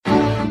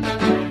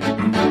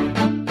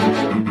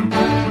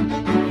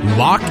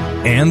Lock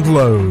and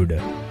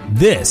load.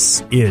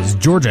 This is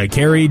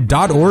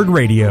GeorgiaCarry.org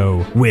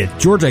Radio with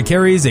Georgia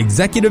Carry's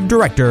Executive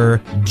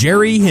Director,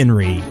 Jerry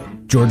Henry.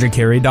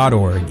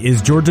 GeorgiaCarry.org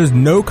is Georgia's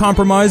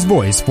no-compromise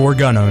voice for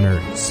gun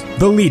owners.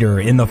 The leader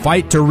in the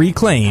fight to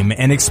reclaim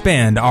and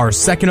expand our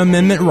Second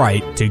Amendment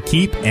right to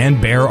keep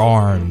and bear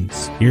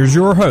arms. Here's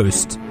your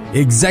host,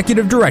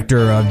 Executive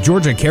Director of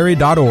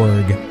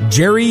GeorgiaCarry.org,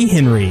 Jerry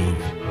Henry.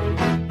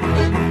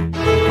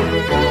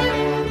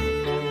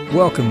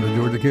 Welcome to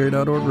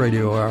GeorgiaCarry.org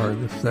Radio Hour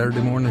this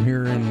Saturday morning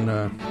here in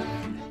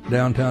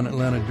downtown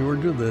Atlanta,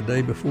 Georgia, the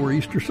day before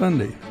Easter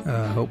Sunday.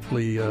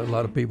 Hopefully a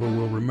lot of people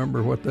will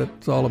remember what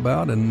that's all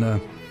about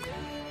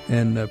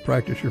and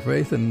practice your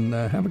faith and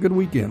have a good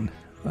weekend.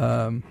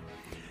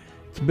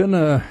 It's been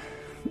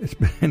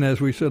as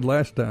we said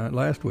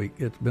last week.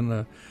 It's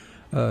been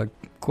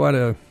quite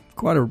a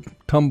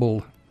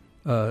tumbled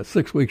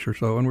 6 weeks or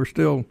so, and we're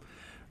still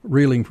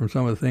reeling from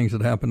some of the things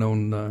that happened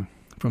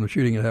from the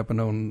shooting that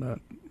happened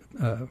on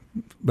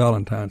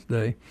Valentine's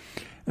Day.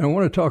 And I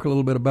want to talk a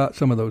little bit about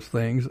some of those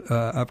things.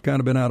 I've kind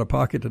of been out of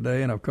pocket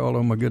today, and I've called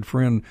on my good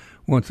friend,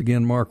 once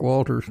again, Mark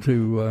Walters,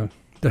 to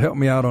help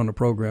me out on the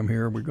program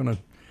here. We're going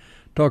to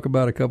talk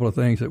about a couple of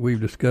things that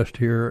we've discussed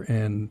here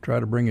and try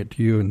to bring it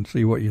to you and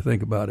see what you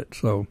think about it.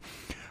 So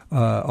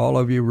all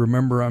of you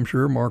remember, I'm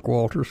sure, Mark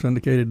Walters,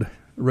 syndicated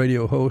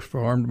radio host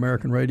for Armed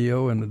American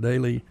Radio and the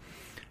Daily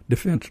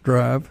Defense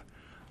Drive,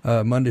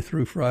 Monday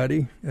through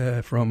Friday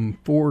from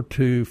 4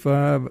 to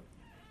 5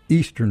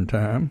 Eastern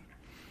Time.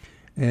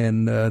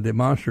 And the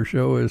Monster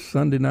Show is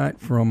Sunday night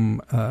from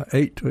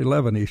 8 to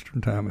 11 Eastern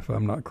Time, if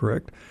I'm not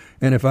correct.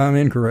 And if I'm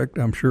incorrect,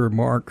 I'm sure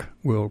Mark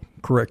will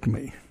correct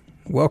me.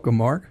 Welcome,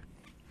 Mark.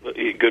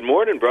 Good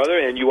morning, brother,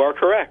 and you are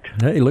correct.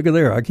 Hey, look at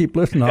there. I keep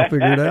listening. I'll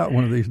figure it out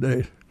one of these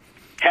days.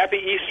 Happy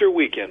Easter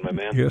weekend, my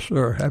man. Yes,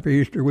 sir. Happy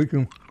Easter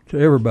weekend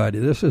to everybody.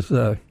 This is,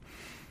 like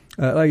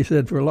you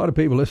said, for a lot of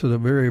people, this is a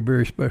very,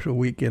 very special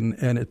weekend,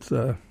 and it's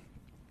time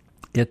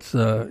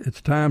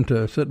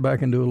to sit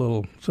back and do a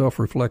little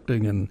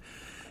self-reflecting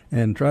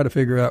and try to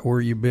figure out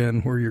where you've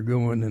been, where you're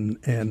going,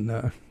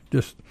 and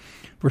just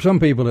for some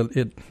people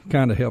it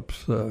kind of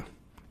helps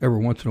every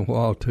once in a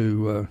while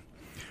to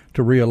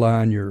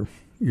realign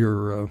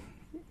your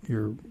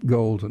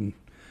goals and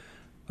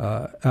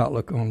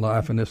outlook on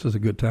life, and this is a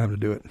good time to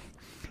do it.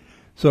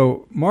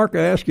 So, Mark,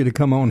 I asked you to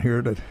come on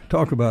here to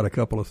talk about a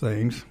couple of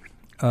things.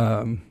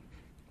 One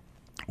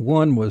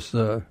was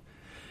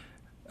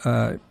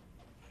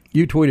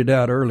you tweeted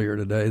out earlier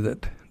today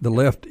that the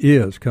left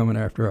is coming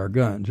after our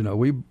guns. You know,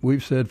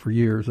 we've said for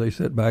years, they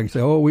sit back and say,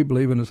 oh, we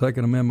believe in the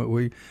Second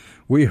Amendment.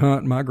 We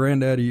hunt. My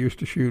granddaddy used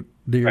to shoot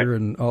deer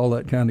and all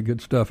that kind of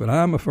good stuff. And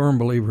I'm a firm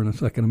believer in the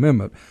Second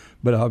Amendment,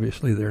 but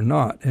obviously they're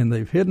not. And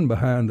they've hidden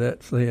behind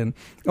that saying,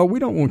 oh, we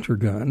don't want your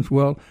guns.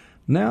 Well,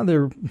 now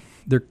they're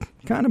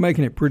kind of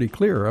making it pretty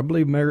clear. I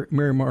believe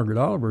Mary Margaret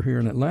Oliver here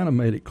in Atlanta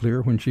made it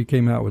clear when she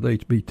came out with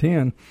HB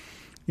 10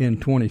 in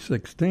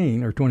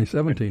 2016, or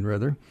 2017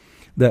 rather,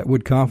 that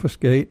would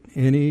confiscate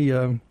any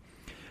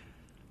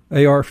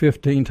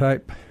AR-15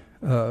 type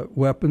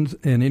weapons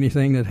and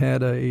anything that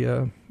had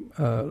a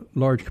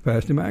large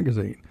capacity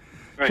magazine.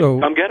 Right. So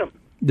come get them.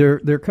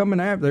 They're coming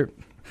after.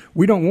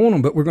 We don't want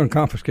them, but we're going to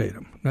confiscate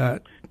them.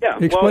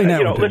 Explain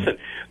that. Listen,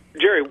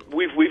 Jerry,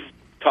 we've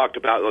talked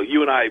about,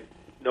 you and I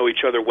know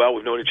each other well.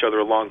 We've known each other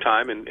a long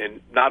time,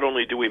 and not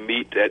only do we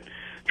meet at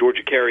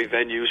Georgia Carry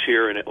venues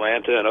here in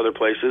Atlanta and other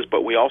places,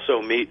 but we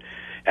also meet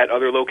at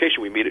other locations.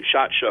 We meet at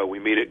SHOT Show. We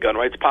meet at gun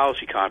rights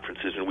policy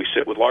conferences, and we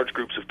sit with large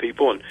groups of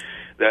people and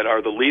that are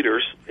the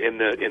leaders in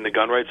the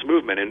gun rights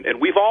movement.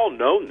 And we've all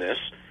known this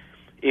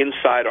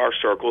inside our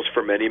circles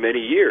for many,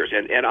 many years.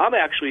 And I'm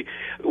actually,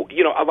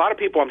 a lot of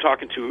people I'm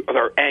talking to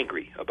are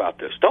angry about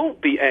this.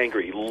 Don't be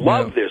angry.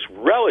 Love this.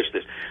 Relish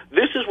this.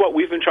 This is what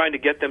we've been trying to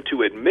get them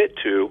to admit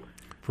to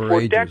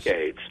for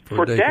decades.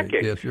 For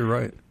decades. Yes, you're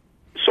right.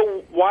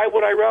 So why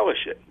would I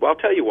relish it? Well, I'll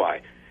tell you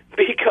why.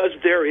 Because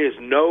there is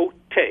no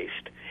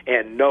taste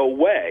and no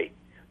way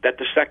that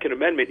the Second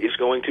Amendment is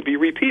going to be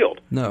repealed.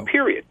 No.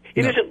 Period.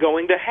 It isn't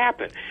going to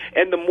happen.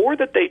 And the more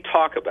that they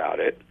talk about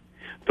it,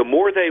 the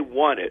more they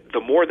want it, the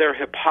more their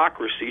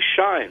hypocrisy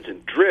shines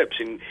and drips.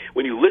 And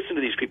when you listen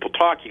to these people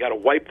talk, you got to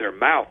wipe their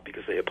mouth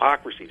because the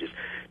hypocrisy just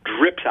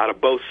drips out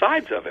of both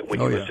sides of it when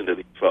you listen to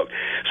these folks.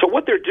 So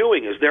what they're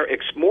doing is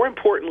more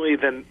importantly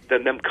than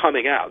them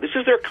coming out. This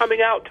is their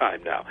coming out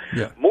time now.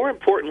 Yeah. More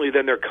importantly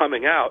than their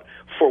coming out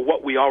for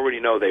what we already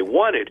know they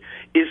wanted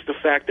is the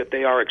fact that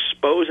they are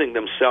exposing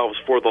themselves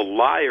for the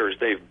liars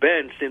they've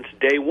been since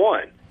day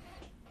one.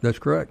 That's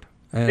correct.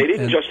 They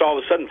didn't just all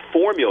of a sudden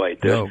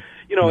formulate this. No.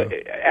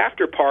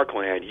 After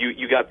Parkland,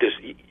 you got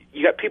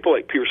people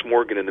like Piers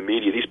Morgan in the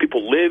media. These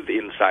people live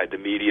inside the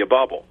media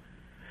bubble.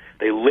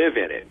 They live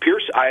in it.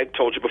 Pierce, I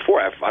told you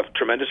before, I have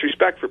tremendous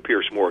respect for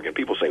Piers Morgan.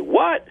 People say,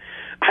 what?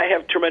 I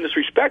have tremendous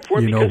respect for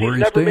him because he's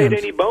never made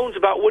any bones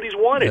about what he's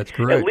wanted. That's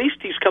correct. At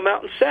least he's come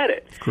out and said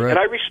it. Correct. And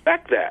I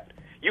respect that.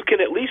 You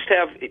can at least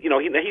have,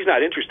 he's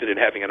not interested in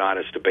having an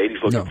honest debate.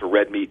 He's looking for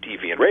red meat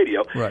TV and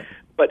radio. Right.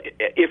 But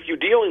if you're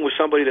dealing with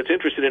somebody that's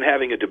interested in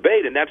having a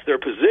debate and that's their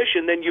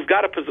position, then you've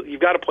got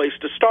a place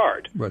to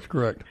start. That's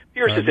correct.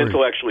 Pierce is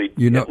intellectually,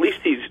 at least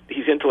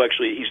he's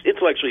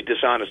intellectually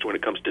dishonest when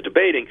it comes to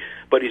debating,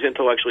 but he's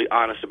intellectually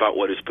honest about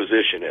what his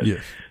position is.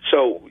 Yes.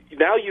 So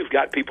now you've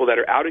got people that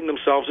are outing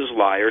themselves as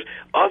liars.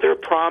 Other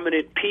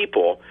prominent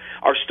people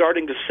are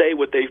starting to say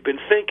what they've been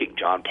thinking.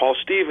 John Paul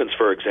Stevens,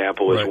 for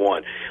example, is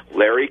one.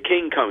 Larry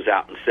King comes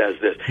out and says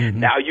this. Mm-hmm.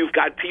 Now you've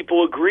got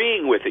people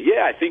agreeing with it.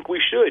 Yeah, I think we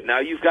should. Now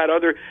you've got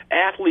other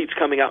athletes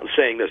coming out and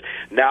saying this.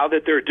 Now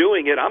that they're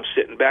doing it, I'm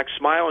sitting back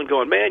smiling,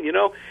 going, man,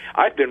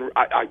 I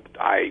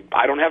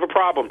don't have a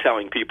problem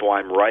telling people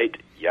I'm right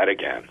yet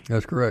again.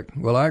 That's correct.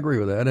 Well, I agree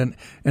with that, and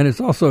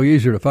it's also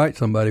easier to fight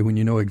somebody when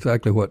you know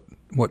exactly what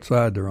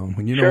side they're on.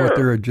 When you know what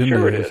their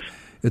agenda is,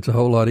 it's a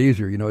whole lot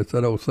easier. It's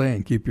that old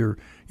saying: keep your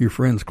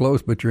friends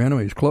close, but your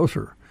enemies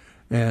closer,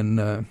 and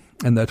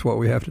that's what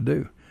we have to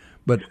do.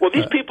 But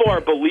these people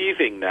are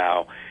believing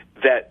now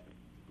that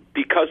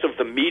because of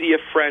the media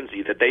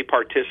frenzy that they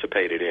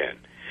participated in,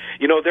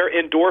 their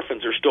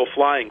endorphins are still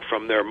flying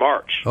from their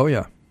march. Oh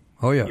yeah.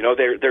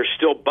 They're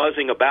still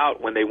buzzing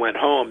about when they went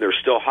home. They're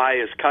still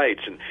high as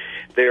kites, and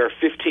their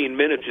 15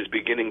 minutes is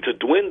beginning to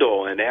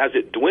dwindle. And as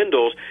it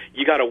dwindles,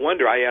 you got to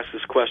wonder. I ask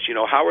this question: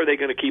 how are they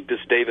going to keep this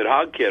David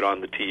Hogg kid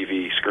on the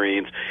TV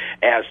screens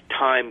as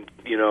time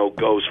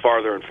goes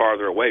farther and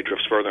farther away,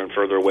 drifts further and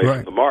further away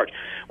from the march?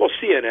 Well,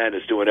 CNN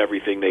is doing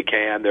everything they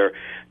can. They're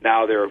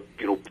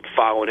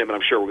following him, and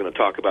I'm sure we're going to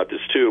talk about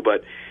this too,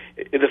 but.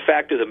 The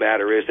fact of the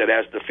matter is that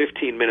as the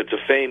 15 minutes of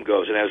fame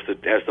goes and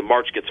as the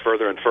march gets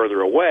further and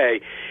further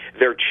away,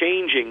 they're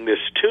changing this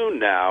tune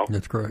now.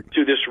 That's correct.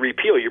 To this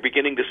repeal. You're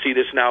beginning to see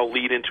this now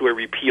lead into a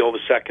repeal of the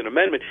Second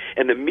Amendment,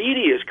 and the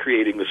media is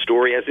creating the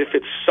story as if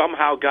it's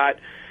somehow got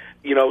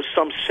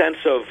some sense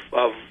of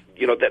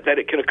that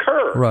it can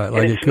occur, right?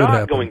 Like and it's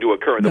not going to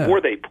occur. And the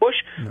more they push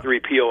the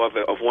repeal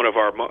of one of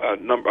our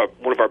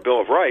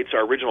Bill of Rights,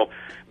 our original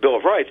Bill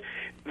of Rights,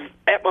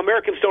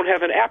 Americans don't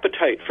have an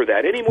appetite for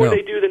that any more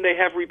they do than they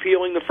have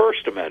repealing the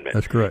First Amendment.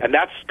 That's correct. And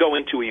that's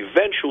going to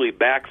eventually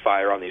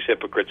backfire on these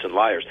hypocrites and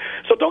liars.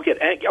 So don't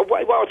get angry.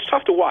 Well, it's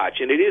tough to watch,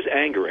 and it is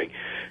angering.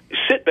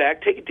 Sit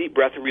back, take a deep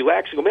breath, and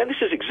relax, and go, man,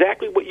 this is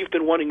exactly what you've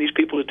been wanting these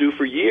people to do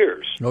for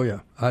years. Oh, yeah.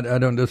 I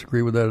don't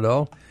disagree with that at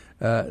all.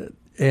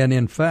 And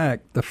in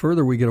fact, the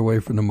further we get away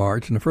from the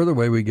march and the further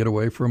away we get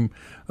away from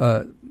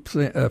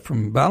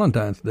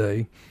Valentine's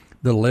Day,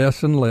 the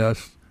less and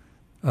less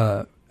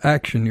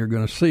action you're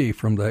going to see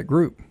from that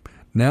group.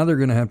 Now they're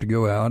going to have to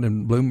go out,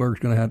 and Bloomberg's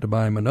going to have to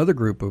buy him another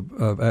group of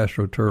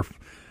AstroTurf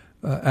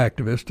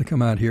activists to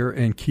come out here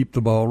and keep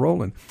the ball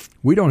rolling.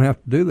 We don't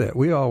have to do that.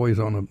 We're always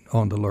on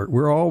the alert.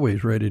 We're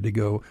always ready to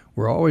go.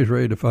 We're always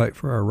ready to fight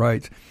for our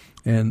rights.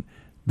 And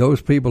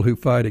those people who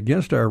fight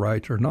against our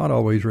rights are not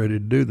always ready to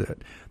do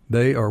that.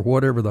 They are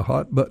whatever the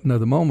hot button of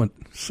the moment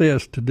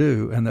says to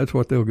do, and that's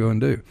what they'll go and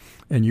do.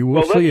 And you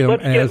will see them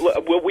as...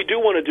 What we do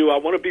want to do, I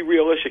want to be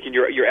realistic, and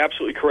you're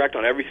absolutely correct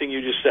on everything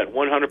you just said,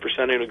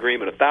 100% in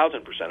agreement,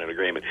 1,000% in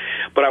agreement.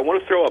 But I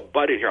want to throw a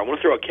but in here. I want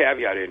to throw a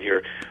caveat in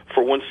here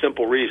for one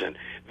simple reason.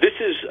 This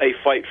is a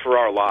fight for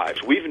our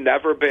lives. We've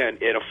never been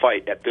in a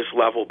fight at this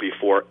level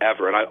before,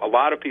 ever. And a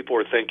lot of people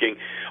are thinking,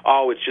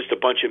 oh, it's just a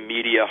bunch of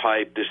media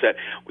hype, this, that.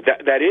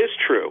 That is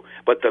true,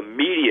 but the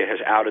media has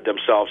outed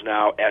themselves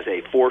now as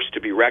a force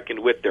to be reckoned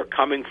with. They're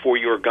coming for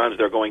your guns.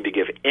 They're going to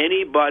give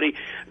anybody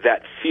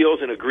that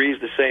feels and agrees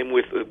the same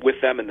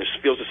with them and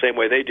feels the same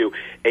way they do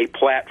a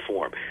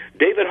platform.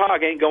 David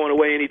Hogg ain't going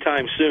away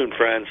anytime soon,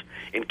 friends.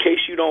 In case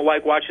you don't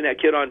like watching that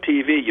kid on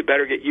TV, you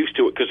better get used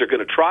to it because they're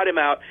going to trot him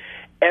out.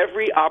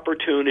 Every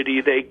opportunity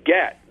they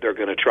get, they're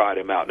going to trot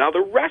him out. Now, the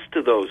rest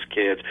of those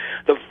kids,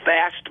 the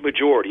vast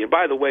majority, and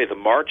by the way, the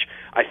march,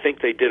 I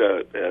think they did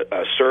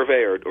a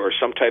survey or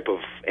some type of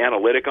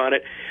analytic on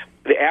it.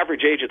 The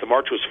average age at the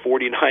march was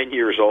 49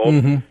 years old.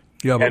 Mm-hmm.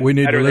 Yeah, but we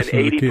need to listen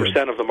to the kids. Better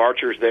than 80% of the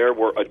marchers there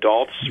were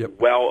adults,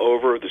 well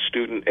over the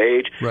student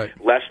age. Right.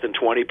 Less than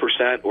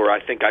 20%, or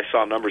I think I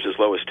saw numbers as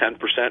low as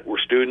 10% were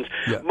students.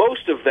 Yeah.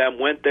 Most of them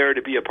went there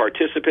to be a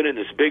participant in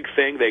this big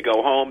thing. They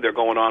go home, they're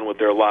going on with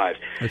their lives.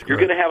 You're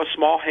going to have a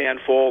small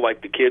handful,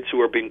 like the kids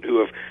who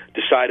have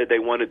decided they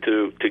wanted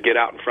to get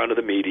out in front of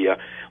the media,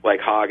 like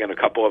Hogg and a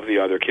couple of the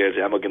other kids,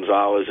 Emma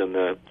Gonzalez and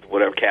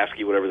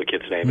Caskey, whatever the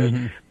kid's name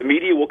is. The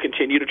media will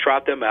continue to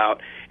trot them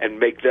out and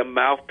make them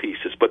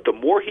mouthpieces. But the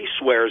more he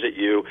swears at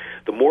you,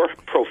 the more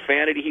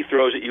profanity he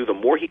throws at you, the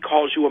more he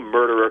calls you a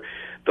murderer,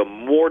 the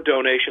more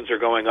donations are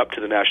going up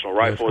to the National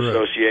Rifle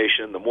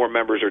Association, the more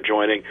members are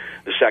joining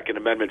the Second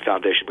Amendment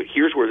Foundation. But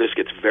here's where this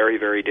gets very,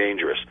 very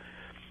dangerous.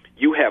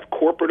 You have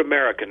corporate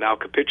America now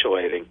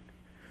capitulating,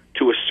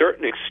 to a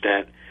certain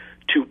extent,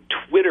 to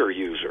Twitter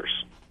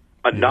users.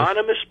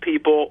 Anonymous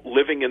people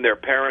living in their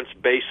parents'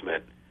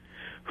 basement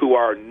who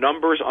are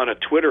numbers on a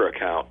Twitter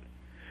account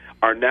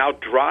are now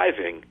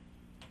driving,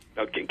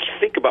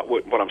 think about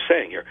what I'm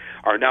saying here,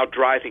 are now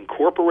driving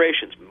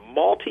corporations,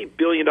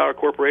 multi-billion-dollar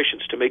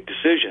corporations, to make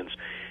decisions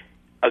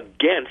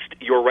against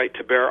your right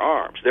to bear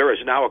arms. There is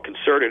now a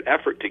concerted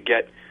effort to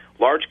get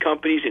large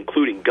companies,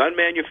 including gun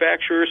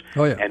manufacturers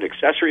and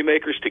accessory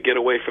makers, to get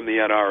away from the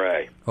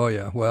NRA. Oh,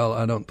 yeah. Well,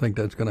 I don't think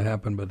that's going to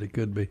happen, but it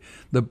could be.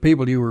 The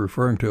people you were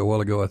referring to a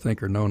while ago, I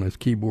think, are known as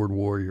keyboard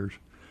warriors.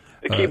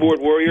 The keyboard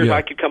warriors,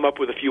 I could come up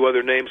with a few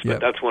other names, but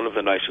that's one of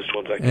the nicest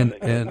ones I can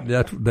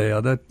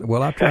think of.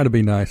 Well, I try to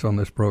be nice on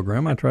this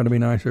program. I try to be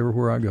nice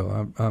everywhere I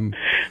go. I'm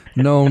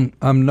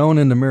known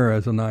in the mirror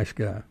as a nice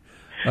guy.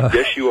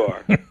 Yes, you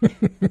are.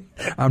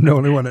 I'm the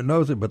only one that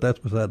knows it, but that's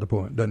beside the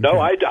point.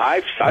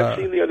 I've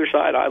seen the other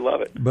side. I love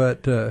it.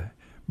 But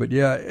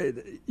yeah,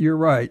 you're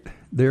right.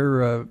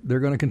 They're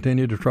going to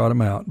continue to trot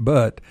them out,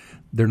 but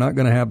they're not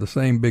going to have the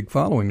same big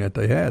following that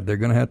they had. They're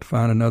going to have to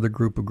find another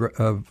group of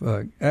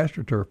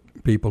AstroTurf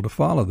people to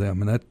follow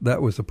them, and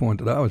that was the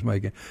point that I was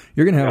making.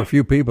 You're going to have a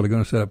few people that are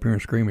going to sit up here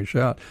and scream and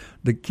shout.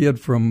 The kid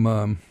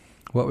from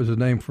what was his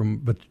name,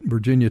 from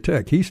Virginia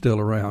Tech, he's still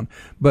around,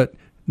 but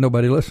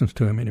nobody listens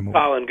to him anymore.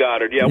 Colin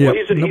Goddard, well,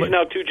 he's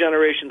now 2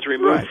 generations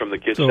removed from the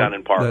kids down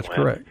in Parkland. That's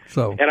correct.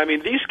 And I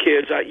mean, these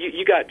kids,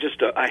 you got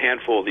just a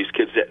handful of these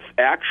kids that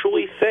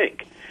actually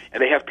think,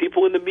 and they have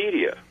people in the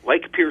media,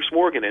 like Piers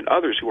Morgan and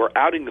others, who are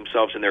outing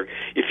themselves in their.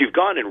 If you've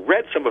gone and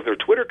read some of their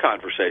Twitter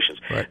conversations,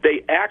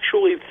 they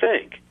actually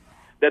think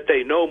that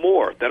they know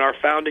more than our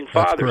founding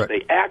fathers.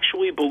 They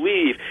actually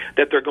believe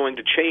that they're going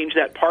to change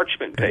that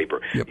parchment paper.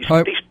 Yep.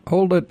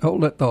 Hold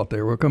that thought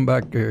there. We'll come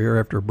back here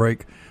after a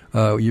break.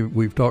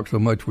 We've talked so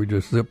much, we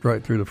just zipped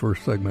right through the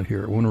first segment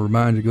here. I want to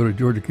remind you, go to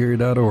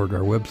georgiacarry.org, our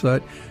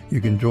website.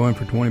 You can join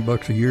for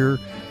 $20 a year.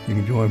 You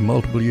can join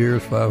multiple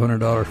years,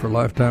 $500 for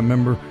lifetime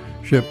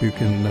membership. You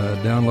can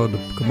download the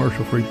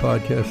commercial-free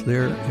podcast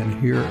there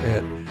and here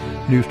at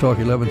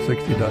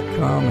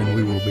newstalk1160.com, and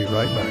we will be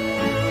right back.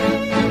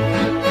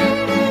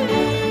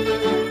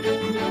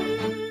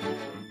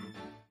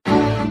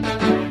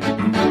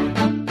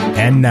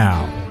 And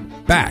now,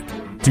 back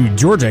to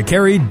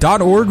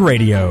GeorgiaCarry.org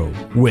Radio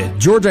with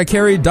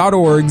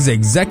GeorgiaCarry.org's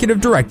Executive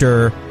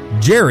Director,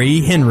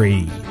 Jerry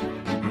Henry.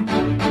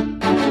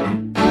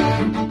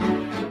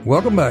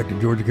 Welcome back to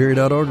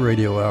GeorgiaCarry.org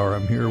Radio Hour.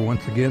 I'm here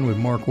once again with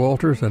Mark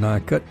Walters, and I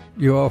cut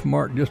you off,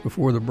 Mark, just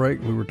before the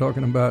break. We were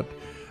talking about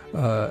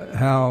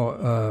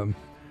how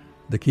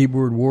the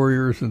keyboard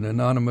warriors and the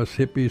anonymous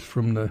hippies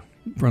from the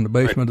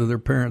basement of their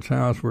parents'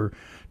 house were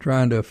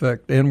trying to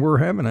affect, and were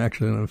having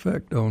actually an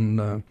effect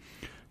on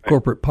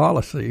corporate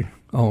policy,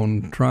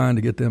 on trying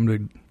to get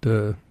them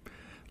to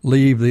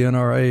leave the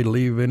NRA,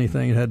 leave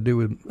anything that had to do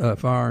with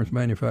firearms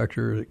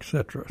manufacturers,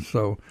 etc.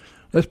 So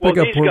let's pick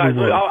up where guys,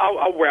 we were.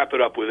 I'll wrap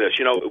it up with this.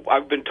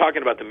 I've been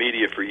talking about the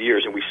media for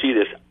years, and we see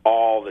this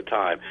all the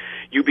time.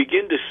 You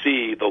begin to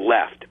see the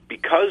left,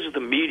 because the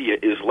media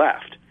is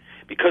left,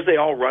 because they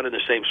all run in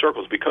the same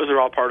circles, because they're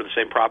all part of the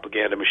same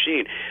propaganda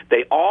machine,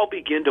 they all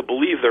begin to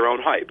believe their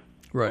own hype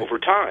over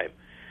time.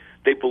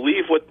 They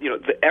believe what,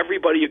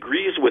 everybody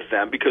agrees with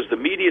them because the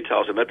media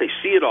tells them that. They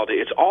see it all day.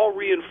 It's all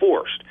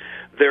reinforced.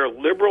 Their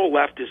liberal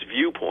leftist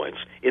viewpoints,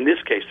 in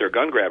this case their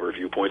gun grabber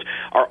viewpoints,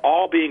 are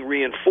all being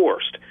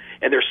reinforced.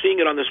 And they're seeing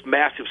it on this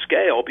massive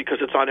scale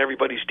because it's on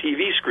everybody's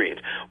TV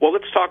screens. Well,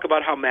 let's talk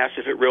about how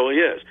massive it really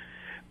is.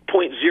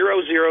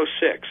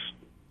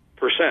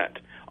 0.006%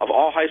 of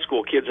all high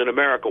school kids in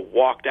America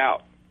walked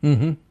out.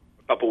 A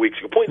couple weeks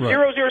ago.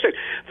 0.006.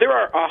 There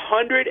are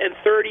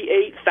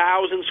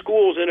 138,000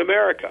 schools in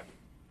America.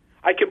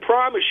 I can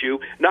promise you,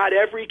 not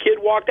every kid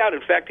walked out. In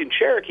fact, in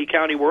Cherokee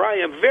County, where I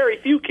am, very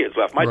few kids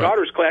left. My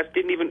daughter's class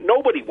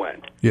nobody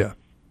went. Yeah.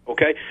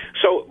 Okay?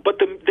 So, but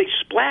they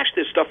splash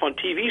this stuff on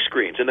TV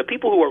screens, and the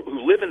people who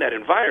live in that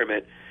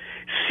environment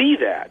see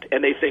that,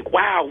 and they think,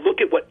 wow,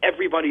 look at what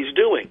everybody's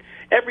doing.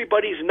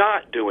 Everybody's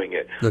not doing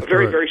it. That's a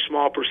very, very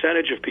small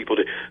percentage of people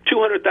did.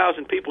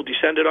 200,000 people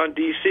descended on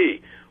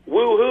D.C.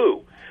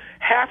 Woo-hoo.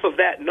 Half of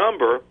that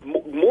number,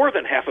 more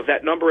than half of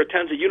that number,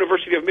 attends a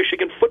University of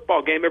Michigan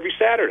football game every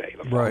Saturday.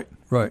 Right.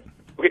 Okay,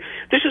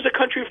 this is a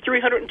country of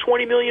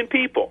 320 million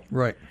people.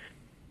 Right.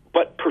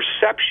 But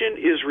perception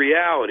is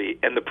reality,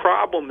 and the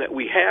problem that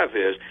we have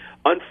is,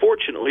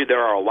 unfortunately,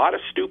 there are a lot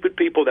of stupid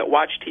people that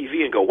watch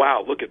TV and go,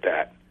 wow, look at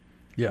that.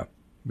 Yeah.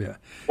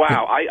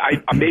 Wow,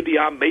 maybe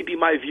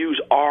my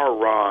views are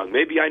wrong.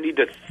 Maybe I need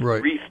to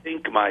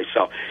rethink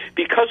myself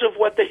because of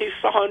what they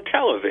saw on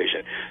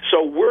television.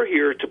 So we're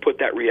here to put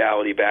that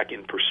reality back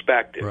in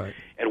perspective. Right.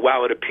 And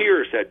while it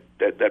appears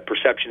that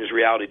perception is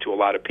reality to a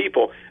lot of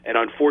people, and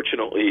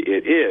unfortunately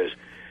it is,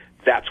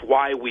 that's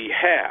why we're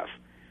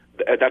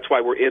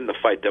in the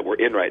fight that we're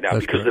in right now.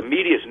 That's because the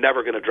media is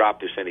never going to drop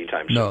this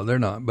anytime soon. No, they're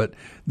not. But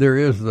there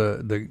is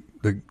the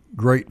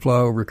great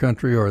flyover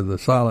country, or the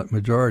silent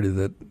majority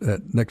that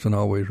Nixon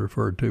always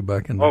referred to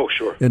back in the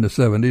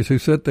 70s, who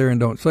sit there and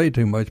don't say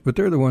too much, but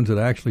they're the ones that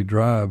actually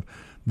drive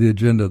the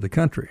agenda of the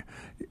country.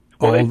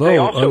 Well, they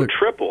also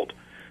tripled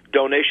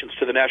donations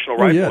to the National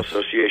Rifle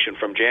Association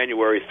from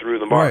January through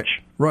the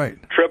March. Right.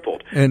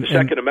 Tripled. And the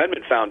Second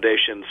Amendment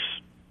Foundation's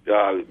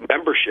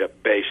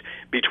membership base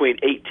between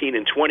 18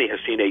 and 20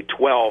 has seen a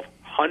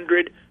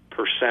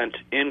 1,200%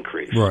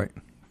 increase. Right.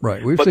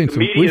 Right. We've seen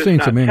some increase.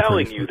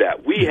 Telling you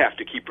that. We have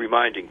to keep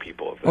reminding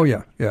people of that. Oh,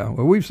 yeah.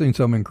 Well, we've seen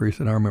some increase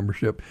in our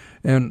membership,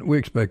 and we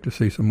expect to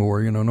see some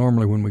more.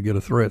 Normally when we get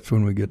a threats,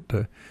 when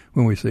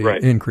we see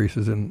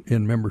increases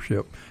in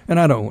membership. And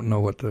I don't know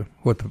what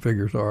the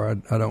figures are.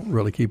 I don't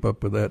really keep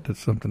up with that. That's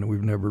something that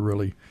we've never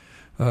really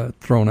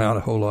thrown out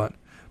a whole lot.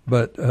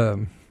 But,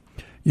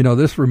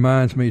 this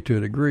reminds me to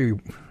a degree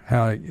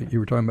how you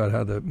were talking about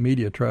how the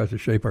media tries to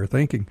shape our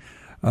thinking.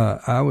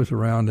 I was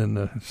around in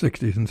the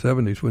 60s and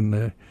 70s when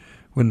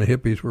the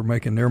hippies were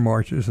making their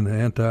marches and the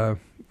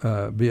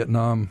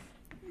anti-Vietnam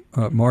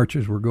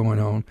marches were going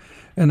on,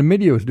 and the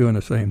media was doing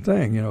the same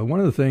thing. One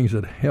of the things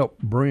that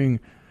helped bring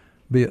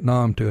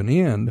Vietnam to an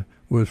end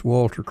was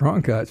Walter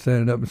Cronkite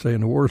standing up and saying,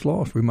 the war's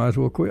lost, we might as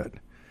well quit.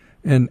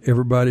 And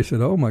everybody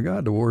said, oh, my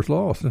God, the war's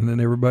lost. And then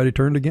everybody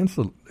turned against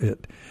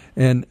it.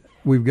 And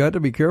we've got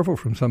to be careful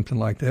from something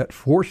like that.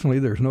 Fortunately,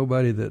 there's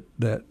nobody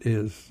that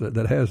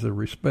has the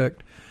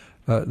respect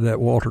that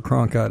Walter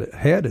Cronkite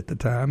had at the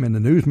time in the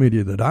news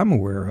media that I'm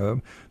aware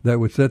of that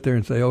would sit there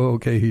and say, oh,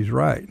 okay, he's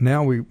right.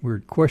 Now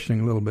we're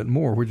questioning a little bit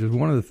more, which is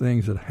one of the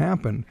things that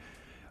happened,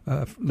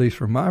 at least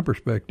from my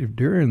perspective,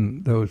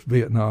 during those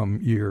Vietnam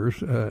years,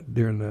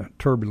 during the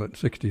turbulent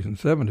 60s and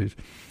 70s,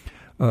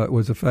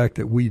 was the fact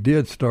that we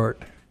did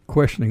start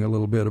questioning a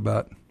little bit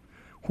about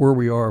where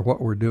we are,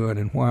 what we're doing,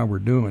 and why we're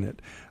doing it.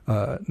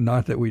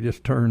 Not that we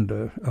just turned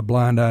a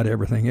blind eye to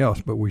everything else,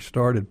 but we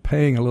started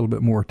paying a little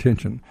bit more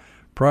attention.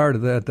 Prior to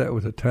that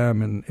was a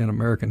time in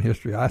American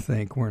history, I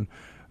think, when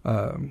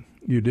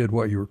you did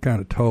what you were kind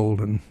of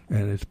told, and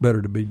it's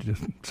better to be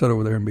just sit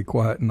over there and be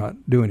quiet and not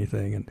do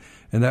anything.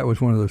 And that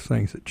was one of those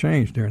things that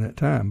changed during that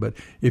time. But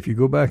if you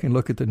go back and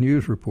look at the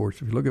news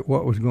reports, if you look at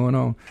what was going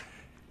on,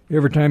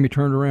 every time you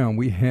turned around,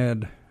 we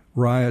had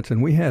riots,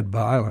 and we had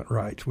violent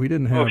riots. We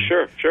didn't have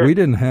we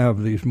didn't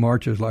have these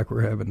marches like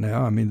we're having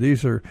now. I mean,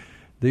 these are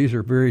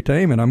very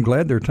tame, and I'm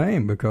glad they're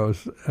tame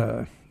because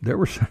there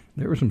were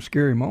some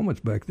scary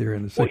moments back there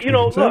in the 60s and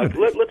 70s.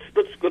 Look,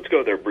 let's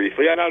go there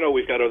briefly. And I know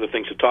we've got other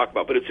things to talk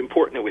about, but it's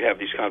important that we have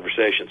these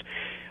conversations.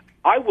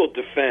 I will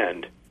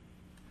defend.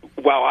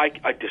 While I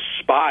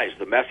despise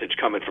the message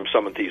coming from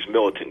some of these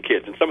militant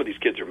kids, and some of these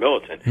kids are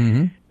militant,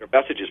 their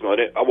message is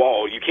militant.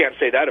 Well, you can't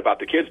say that about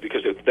the kids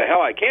because the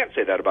hell I can't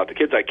say that about the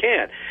kids. I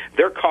can.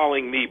 They're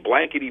calling me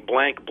blankety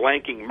blank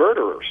blanking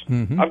murderers.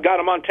 I've got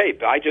them on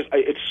tape.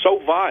 It's so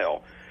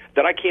vile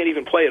that I can't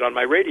even play it on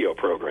my radio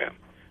program.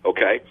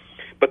 Okay,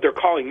 but they're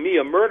calling me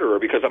a murderer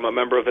because I'm a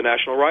member of the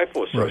National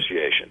Rifle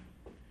Association. Right.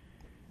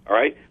 All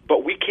right,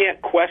 but we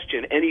can't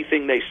question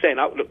anything they say.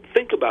 Now,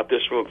 think about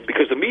this,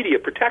 because the media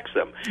protects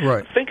them.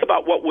 Right. Think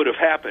about what would have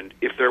happened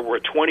if there were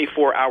a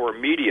 24-hour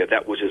media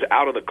that was as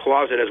out of the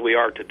closet as we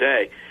are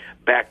today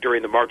back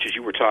during the marches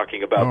you were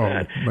talking about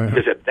then.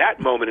 Because at that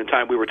moment in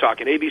time, we were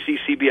talking ABC,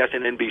 CBS,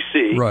 and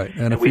NBC. Right.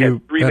 And we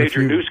had three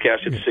major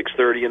newscasts at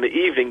 6:30 in the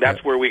evening.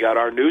 That's where we got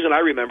our news, and I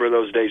remember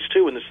those days,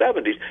 too, in the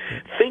 70s.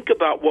 Think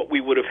about what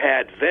we would have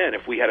had then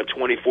if we had a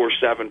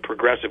 24/7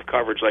 progressive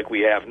coverage like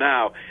we have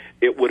now.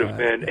 It would have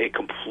been a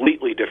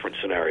completely different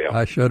scenario.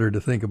 I shudder to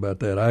think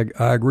about that.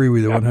 I agree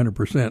with you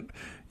 100%.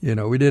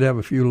 We did have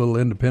a few little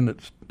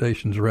independent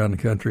stations around the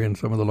country, and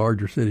some of the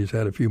larger cities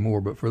had a few more,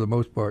 but for the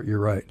most part,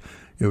 you're right.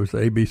 It was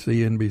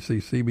ABC,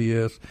 NBC,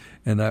 CBS,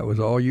 and that was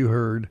all you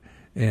heard.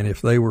 And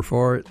if they were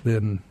for it,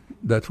 then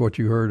that's what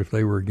you heard. If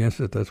they were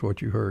against it, that's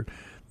what you heard.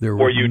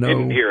 Or you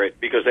didn't hear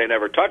it because they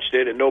never touched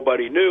it and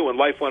nobody knew, and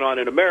life went on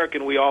in America,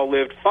 and we all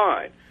lived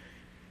fine.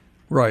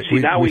 Right. See,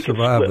 now we can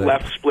split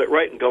left, split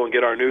right, and go and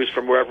get our news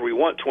from wherever we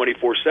want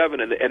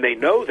 24/7, and they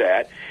know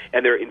that,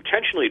 and they're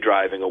intentionally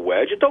driving a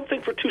wedge. And don't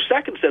think for 2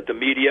 seconds that the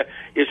media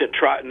isn't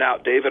trotting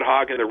out David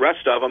Hogg and the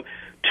rest of them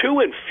to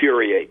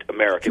infuriate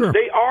Americans. Sure.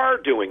 They are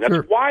doing.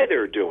 That's why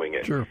they're doing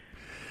it. Sure.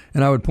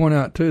 And I would point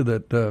out, too,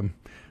 that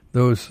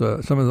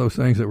some of those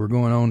things that were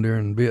going on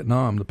during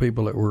Vietnam, the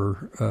people that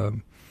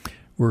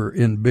were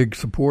in big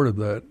support of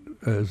that,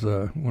 as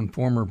one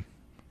former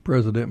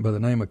president by the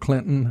name of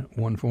Clinton,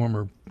 one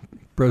former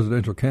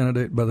presidential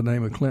candidate by the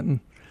name of Clinton,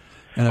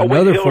 and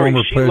another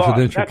former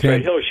presidential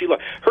candidate. Hillary, she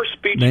lost. Her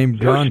speech named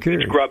John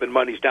Kerry. Grubbing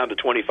money's down to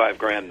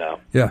 $25,000 now.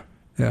 Yeah,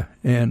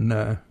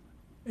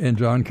 and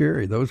John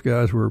Kerry. Those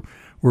guys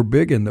were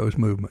big in those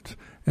movements,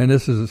 and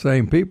this is the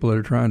same people that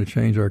are trying to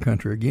change our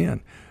country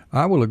again.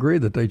 I will agree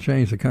that they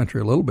changed the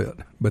country a little bit,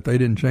 but they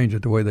didn't change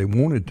it the way they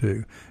wanted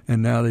to,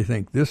 and now they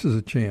think this is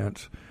a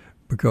chance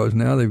because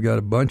now they've got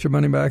a bunch of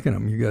money backing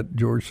them. You got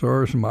George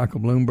Soros and Michael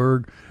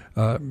Bloomberg.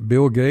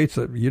 Bill Gates,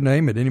 you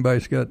name it,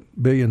 anybody's got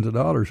billions of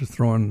dollars is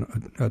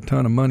throwing a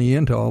ton of money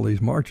into all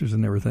these marches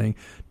and everything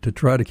to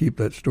try to keep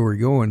that story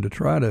going, to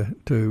try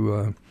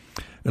to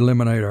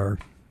eliminate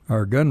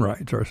our gun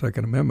rights, our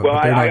Second Amendment. Well,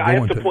 but they're not I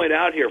have going to point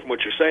out here from what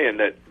you're saying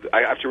that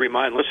I have to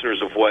remind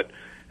listeners of what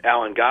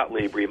Alan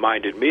Gottlieb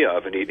reminded me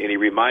of, and he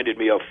reminded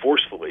me of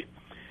forcefully.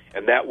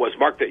 And that was,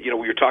 Mark, that we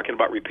were talking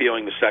about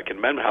repealing the Second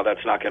Amendment, how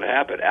that's not going to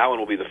happen. Alan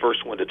will be the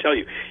first one to tell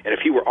you. And if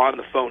he were on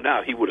the phone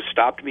now, he would have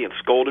stopped me and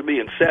scolded me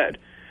and said,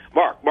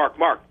 Mark,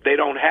 they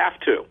don't have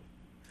to.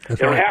 They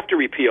don't have to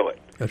repeal it.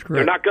 That's correct.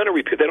 They're not going to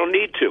repeal. They don't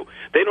need to.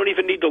 They don't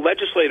even need to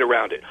legislate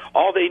around it.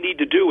 All they need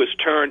to do is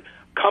turn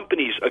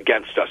companies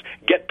against us,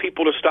 get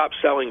people to stop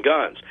selling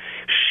guns,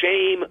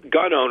 shame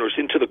gun owners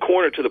into the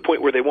corner to the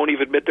point where they won't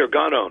even admit they're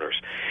gun owners,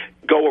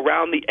 go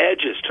around the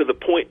edges to the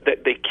point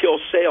that they kill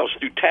sales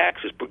through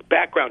taxes,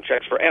 background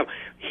checks for ammo.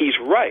 He's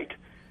right.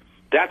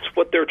 That's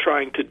what they're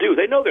trying to do.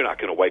 They know they're not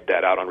going to wipe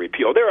that out on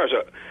repeal. There is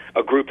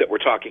a group that we're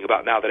talking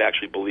about now that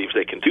actually believes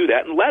they can do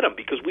that, and let them,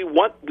 because we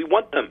want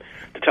them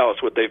to tell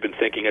us what they've been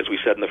thinking, as we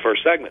said in the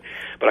first segment.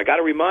 But I got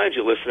to remind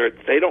you, listener,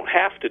 they don't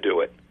have to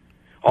do it.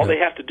 All they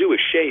have to do is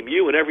shame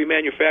you and every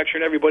manufacturer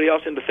and everybody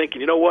else into thinking,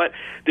 you know what,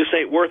 this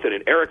ain't worth it.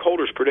 And Eric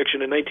Holder's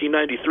prediction in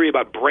 1993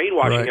 about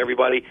brainwashing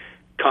everybody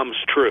comes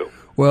true.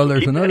 Well, so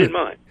keep that in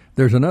mind.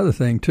 There's another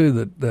thing,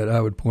 too, that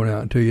I would point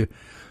out to you,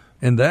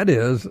 and that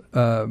is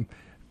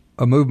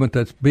a movement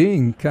that's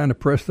being kind of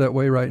pressed that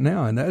way right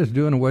now, and that is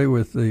doing away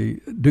with the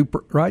due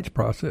rights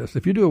process.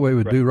 If you do away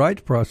with due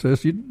rights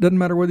process, it doesn't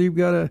matter whether you've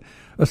got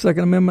a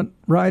Second Amendment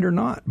right or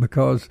not,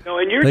 because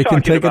they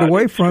can take it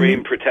away from you.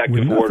 Extreme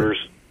protective orders,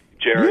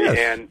 Jerry,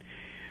 and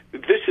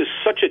this is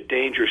such a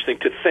dangerous thing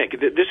to think.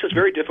 This is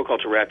very difficult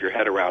to wrap your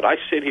head around. I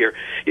sit here,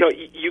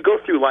 you go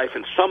through life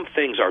and some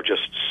things are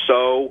just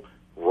so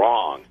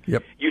wrong.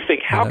 Yep. You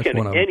think, how can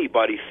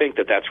anybody think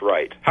that that's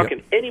right? How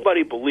can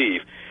anybody believe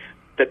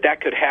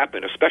that could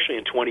happen, especially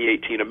in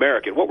 2018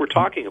 America? And what we're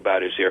talking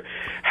about is here,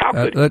 how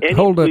could any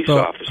police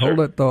officer... Hold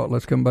that thought.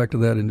 Let's come back to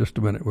that in just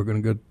a minute. We're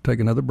going to go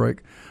take another break,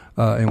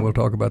 and we'll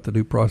talk about the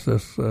due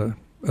process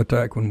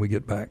attack when we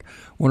get back.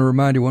 I want to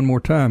remind you one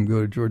more time,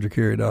 go to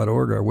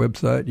georgiacarry.org, our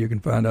website. You can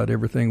find out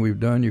everything we've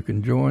done. You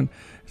can join.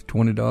 It's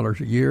 $20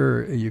 a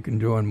year. You can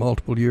join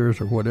multiple years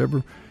or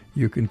whatever.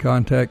 You can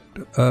contact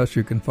us.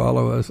 You can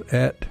follow us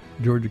at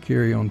Georgia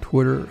Carry on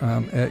Twitter.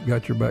 I'm at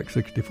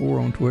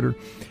GotYourBack64 on Twitter.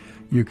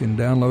 You can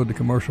download the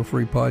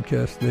commercial-free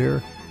podcast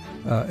there,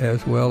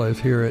 as well as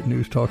here at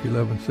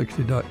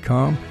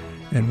newstalk1160.com,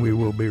 and we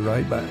will be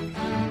right back.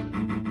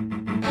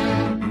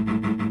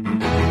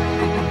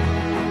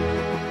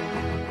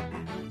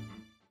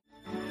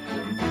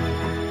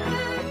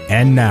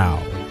 And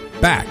now,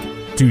 back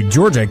to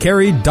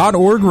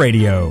GeorgiaCarry.org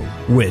Radio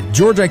with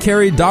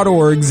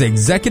GeorgiaCarry.org's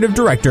Executive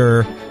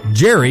Director,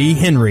 Jerry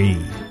Henry.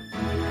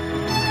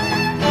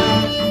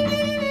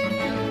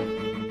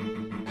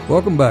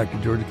 Welcome back to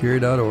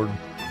GeorgiaCarry.org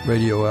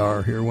Radio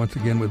Hour, here once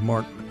again with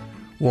Mark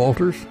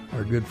Walters,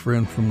 our good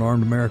friend from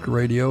Armed America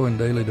Radio and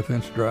Daily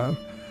Defense Drive.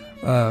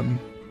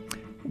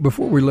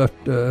 Before we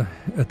left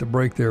at the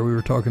break there, we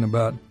were talking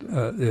about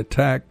the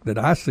attack that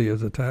I see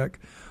as attack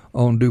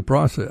on due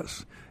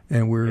process.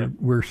 And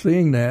we're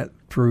seeing that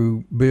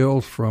through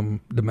bills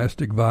from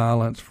domestic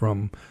violence,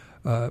 from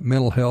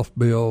mental health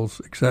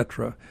bills,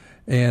 etc.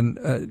 And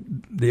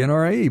the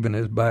NRA even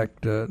has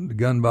backed the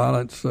gun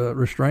violence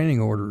restraining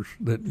orders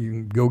that you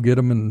can go get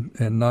them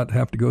and not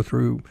have to go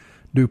through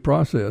due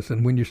process.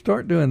 And when you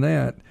start doing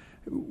that,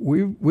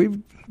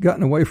 we've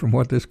gotten away from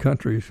what this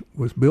country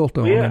was built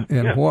on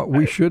and what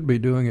we should be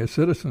doing as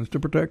citizens to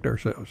protect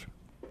ourselves.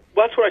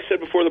 Well, that's what I said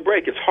before the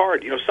break. It's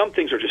hard. Some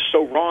things are just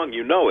so wrong,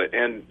 it,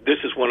 and this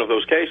is one of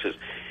those cases.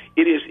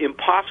 It is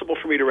impossible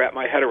for me to wrap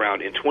my head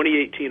around in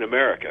 2018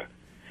 America,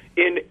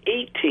 in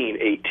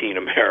 1818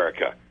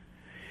 America,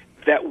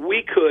 that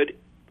we could,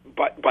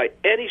 by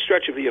any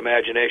stretch of the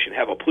imagination,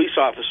 have a police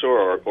officer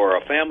or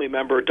a family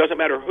member, it doesn't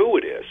matter who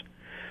it is,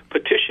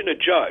 petition a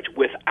judge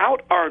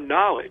without our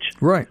knowledge,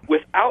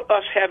 without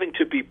us having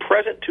to be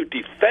present to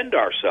defend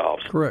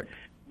ourselves. Correct.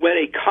 When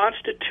a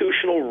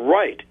constitutional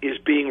right is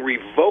being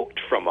revoked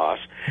from us,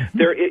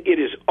 it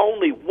is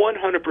only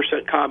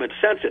 100% common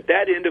sense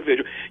that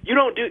individual,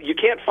 you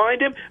can't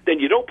find him, then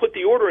you don't put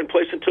the order in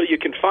place until you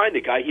can find the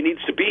guy. He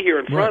needs to be here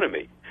in front of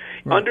me.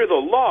 Right. Under the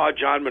law,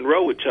 John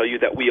Monroe would tell you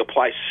that we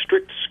apply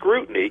strict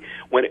scrutiny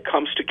when it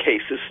comes to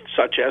cases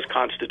such as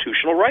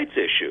constitutional rights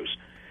issues.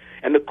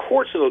 And the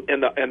courts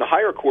and the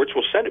higher courts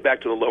will send it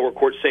back to the lower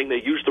courts saying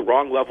they used the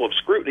wrong level of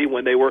scrutiny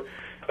when they were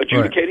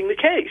adjudicating the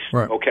case.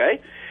 Right.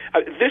 Okay?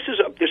 This is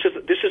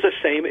the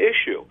same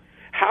issue.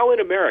 How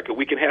in America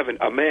we can have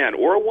a man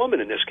or a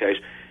woman in this case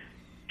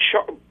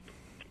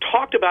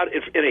talked about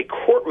in a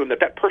courtroom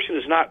that person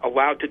is not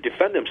allowed to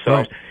defend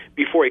themselves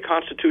before a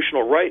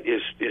constitutional right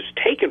is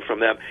taken from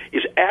them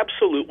is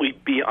absolutely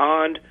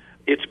beyond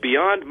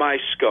my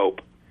scope,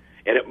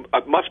 and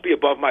it must be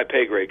above my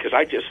pay grade because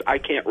I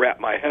can't wrap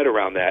my head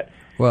around that.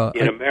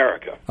 In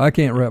America, I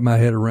can't wrap my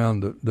head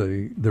around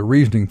the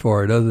reasoning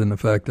for it, other than the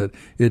fact that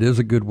it is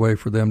a good way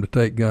for them to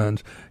take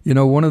guns.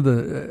 One of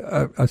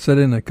I sat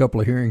in a couple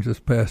of hearings this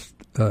past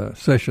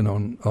session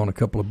on a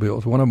couple of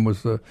bills. One of them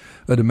was a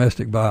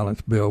domestic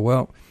violence bill.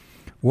 Well,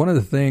 one of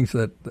the things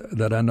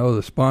that I know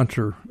the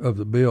sponsor of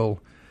the bill,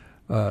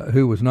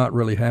 who was not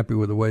really happy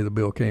with the way the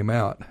bill came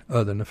out,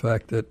 other than the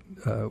fact that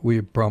we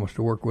had promised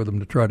to work with them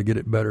to try to get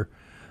it better.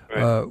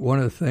 Right. One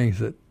of the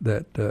things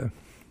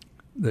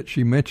that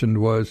she mentioned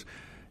was,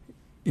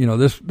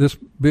 this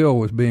bill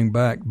was being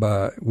backed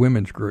by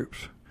women's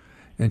groups.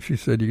 And she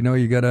said,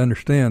 you got to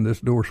understand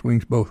this door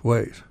swings both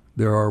ways.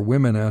 There are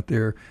women out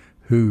there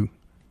who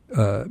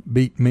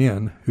beat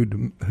men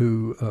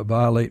who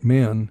violate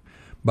men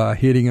by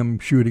hitting them,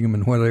 shooting them,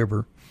 and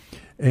whatever.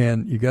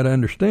 And you got to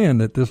understand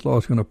that this law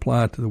is going to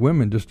apply to the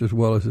women just as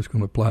well as it's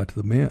going to apply to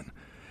the men.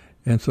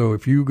 And so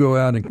if you go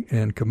out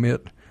and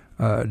commit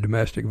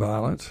domestic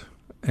violence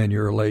and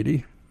you're a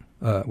lady,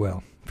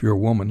 if you're a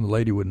woman, a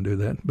lady wouldn't do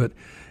that, but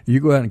you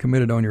go out and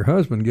commit it on your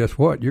husband, guess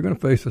what? You're going to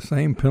face the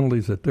same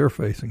penalties that they're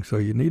facing. So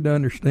you need to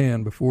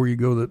understand before you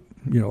go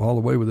all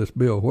the way with this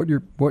bill, what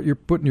you're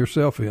putting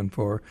yourself in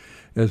for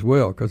as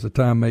well, because the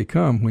time may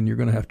come when you're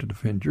going to have to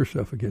defend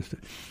yourself against it.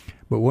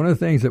 But one of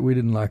the things that we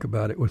didn't like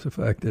about it was the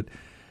fact that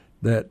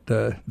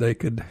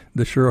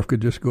the sheriff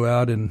could just go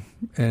out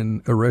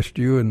and arrest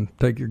you and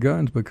take your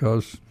guns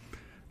because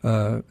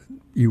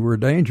you were a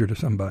danger to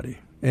somebody.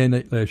 And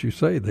as you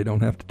say, they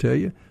don't have to tell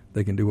you.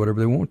 They can do whatever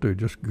they want to.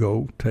 Just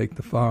go take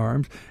the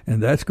firearms,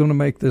 and that's going to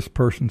make this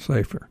person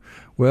safer.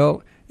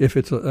 Well, if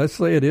let's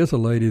say it is a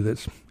lady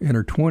that's in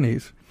her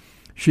 20s,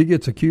 she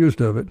gets accused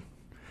of it.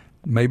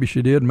 Maybe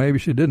she did, maybe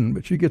she didn't,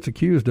 but she gets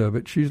accused of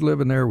it. She's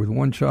living there with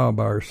one child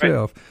by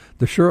herself. Right.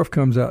 The sheriff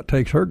comes out,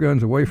 takes her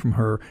guns away from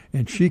her,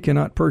 and she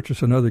cannot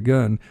purchase another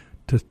gun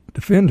to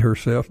defend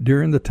herself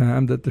during the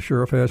time that the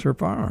sheriff has her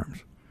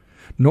firearms.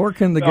 Nor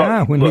can the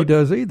guy when he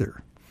does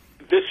either.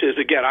 This is,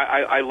 again,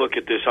 I look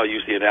at this, I'll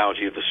use the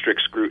analogy of the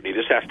strict scrutiny.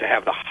 This has to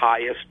have the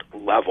highest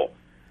level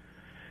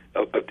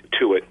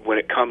to it when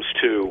it comes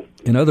to...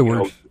 In other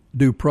words,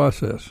 due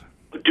process.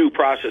 Due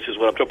process is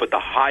what I'm talking about, the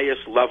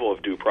highest level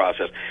of due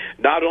process.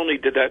 Not only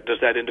should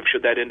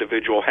that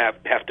individual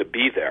have to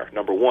be there,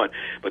 number one,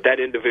 but that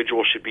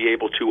individual should be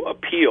able to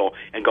appeal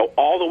and go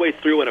all the way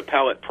through an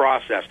appellate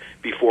process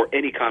before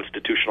any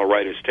constitutional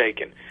right is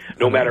taken,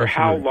 no matter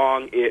how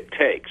long it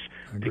takes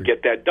to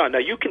get that done. Now,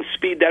 you can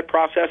speed that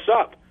process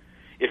up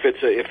if it's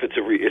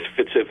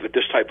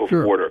this type of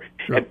order,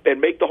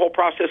 and make the whole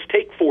process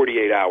take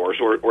 48 hours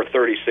or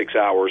 36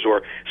 hours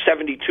or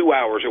 72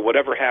 hours or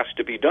whatever has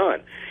to be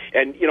done.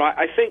 And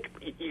I think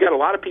you got a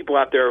lot of people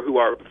out there who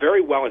are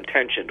very well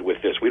intentioned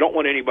with this. We don't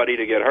want anybody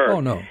to get hurt. Oh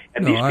no,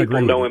 and these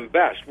people know him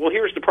best. Well,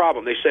 here's the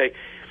problem. They say,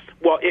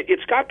 well,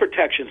 it's got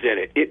protections in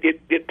it.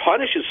 It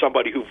punishes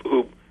somebody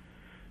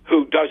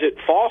who does it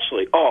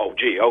falsely. Oh,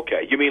 gee,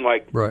 okay. You mean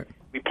like right.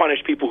 We punish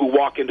people who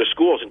walk into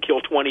schools and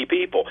kill 20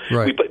 people.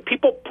 Right.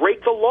 People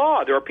break the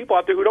law. There are people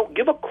out there who don't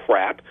give a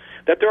crap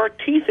that there are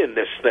teeth in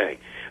this thing.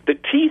 The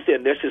teeth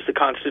in this is the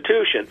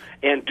Constitution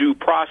and due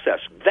process.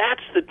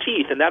 That's the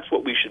teeth, and that's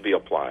what we should be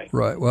applying.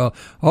 Right. Well,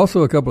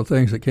 also a couple of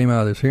things that came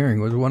out of this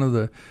hearing was one of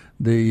the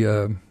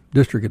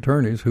district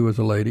attorneys, who was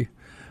a lady,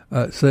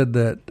 said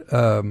that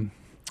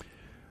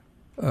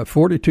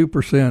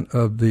 42%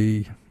 of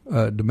the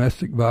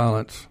domestic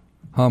violence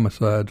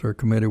homicides are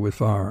committed with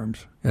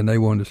firearms, and they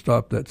wanted to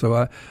stop that.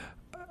 So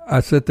I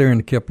sat there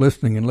and kept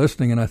listening,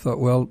 and I thought,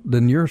 well,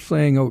 then you're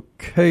saying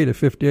okay to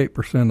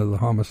 58% of the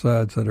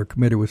homicides that are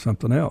committed with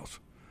something else.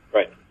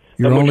 Right.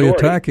 You're only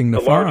attacking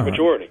the firearm. Large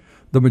majority.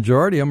 The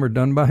majority of them are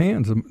done by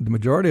hands. The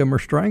majority of them are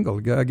strangled.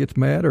 The guy gets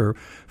mad, or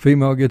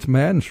female gets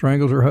mad and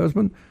strangles her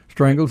husband,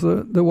 strangles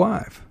the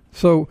wife.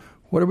 So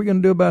what are we going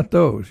to do about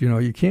those?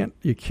 You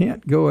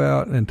can't go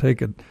out and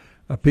take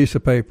a piece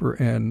of paper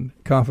and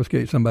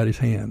confiscate somebody's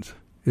hands.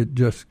 It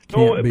just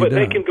can't be done. But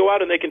they can go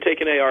out and they can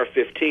take an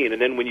AR-15,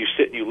 and then when you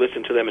sit and you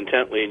listen to them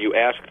intently and you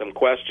ask them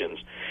questions,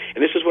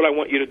 and this is what I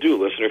want you to do,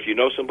 listener. If you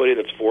know somebody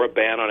that's for a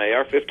ban on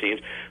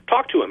AR-15s,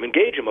 talk to them,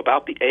 engage them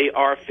about the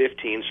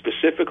AR-15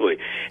 specifically.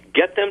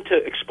 Get them to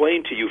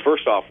explain to you,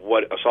 first off,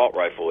 what assault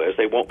rifle is.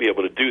 They won't be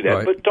able to do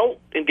that, but don't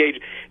engage.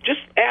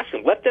 Just ask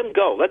them. Let them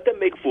go. Let them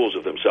make fools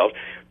of themselves.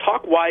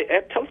 Tell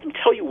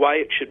you why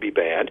it should be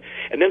banned,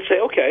 and then say,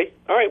 okay,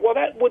 all right, well,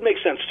 that would make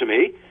sense to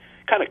me.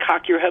 Kind of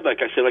cock your head, like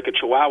I say, like a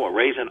chihuahua,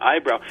 raise an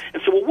eyebrow,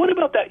 and say, well, what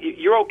about that?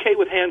 You're okay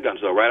with handguns,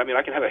 though, right? I mean,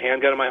 I can have a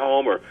handgun in my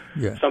home or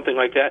something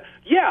like that.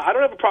 Yeah, I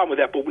don't have a problem with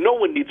that, but no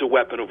one needs a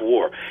weapon of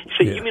war. You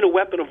say, you mean a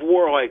weapon of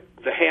war like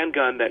the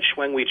handgun that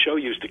Xuan Wei Cho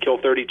used to kill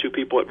 32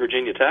 people at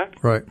Virginia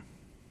Tech? Right.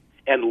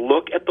 And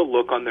look at the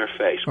look on their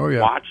face. Oh,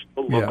 yeah. Watch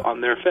the look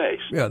on their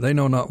face. Yeah, they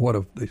know not what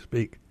they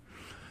speak.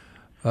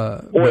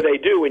 Or they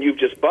do, and you've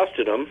just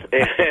busted them,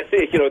 and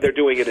they're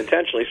doing it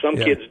intentionally. Some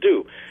kids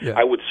do. Yeah.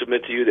 I would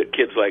submit to you that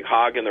kids like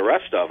Hogg and the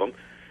rest of them,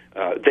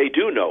 they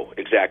do know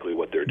exactly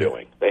what they're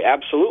doing. They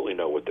absolutely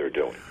know what they're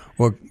doing.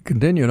 Well,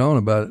 continuing on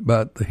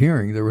about the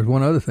hearing, there was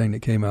one other thing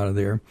that came out of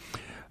there,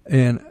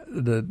 and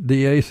the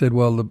DA said,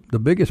 well, the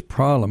biggest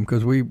problem,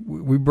 because we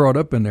brought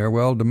up in there,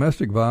 well,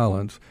 domestic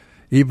violence,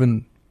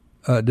 even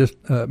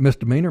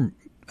misdemeanor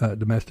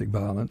domestic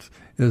violence,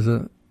 is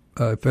a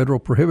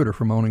federal prohibitor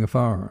from owning a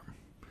firearm.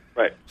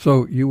 Right.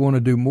 So you want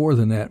to do more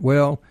than that.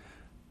 Well,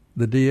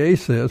 the DA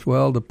says,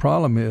 well, the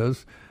problem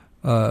is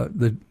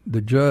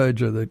the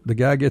judge or the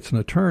guy gets an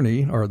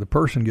attorney, or the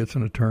person gets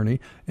an attorney,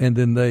 and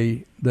then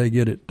they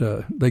get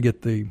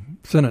the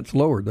sentence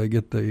lowered. They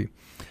get the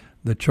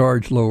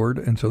charge lowered,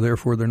 and so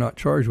therefore they're not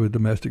charged with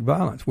domestic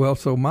violence. Well,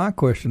 so my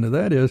question to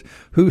that is,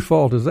 whose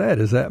fault is that?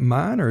 Is that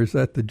mine, or is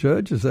that the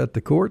judge? Is that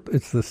the court?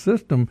 It's the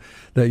system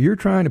that you're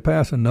trying to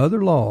pass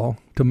another law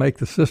to make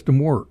the system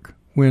work.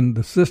 when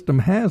the system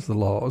has the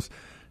laws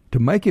to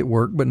make it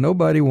work, but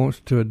nobody wants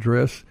to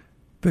address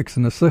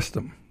fixing the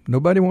system.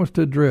 Nobody wants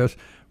to address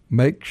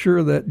make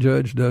sure that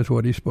judge does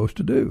what he's supposed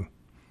to do.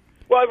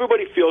 Well,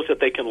 everybody feels that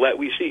they can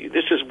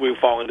we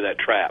fall into that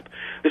trap.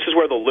 This is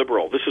where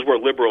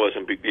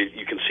liberalism,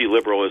 you can see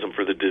liberalism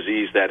for the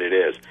disease that it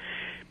is,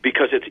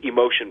 because it's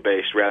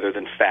emotion-based rather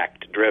than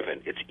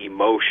fact-driven. It's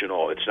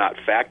emotional. It's not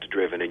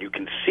fact-driven, and you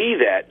can see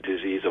that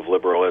disease of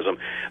liberalism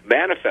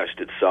manifest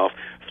itself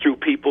through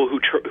people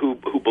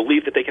who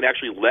believe that they can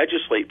actually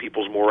legislate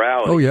people's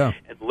morality and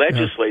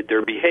legislate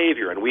their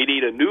behavior. And we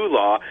need a new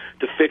law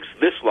to fix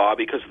this law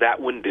because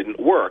that one didn't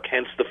work,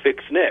 hence the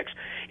fix Nix.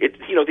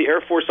 The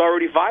Air Force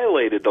already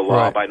violated the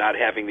law by not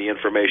having the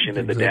information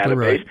in the database.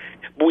 Right.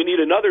 But we need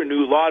another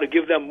new law to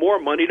give them more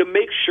money to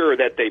make sure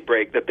that they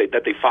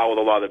follow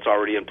the law that's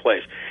already in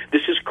place.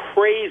 This is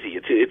crazy.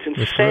 It's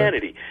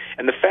insanity.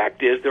 And the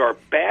fact is, there are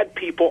bad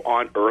people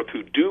on earth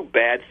who do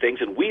bad things,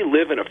 and we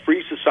live in a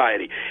free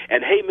society.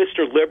 And hey,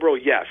 Mr. Liberal,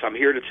 yes, I'm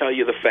here to tell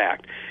you the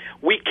fact.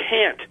 We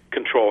can't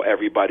control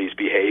everybody's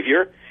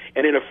behavior.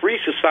 And in a free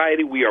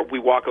society, we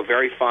walk a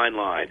very fine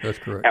line. That's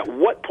correct. At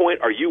what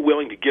point are you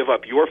willing to give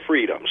up your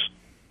freedoms?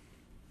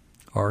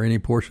 Or any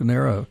portion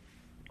thereof.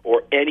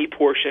 Or any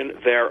portion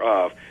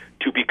thereof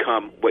to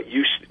become what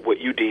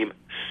you deem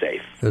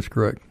safe. That's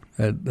correct.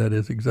 That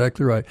is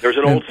exactly right. There's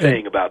an old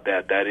saying about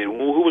that.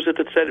 Who was it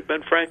that said it?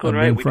 Ben Franklin,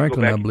 right? Ben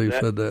Franklin, I believe,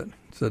 said that.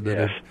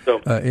 Yes.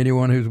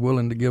 Anyone who's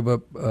willing to give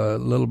up a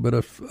little bit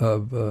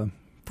of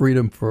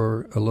freedom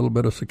for a little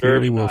bit of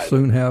security will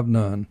soon have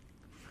none.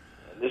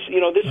 This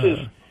is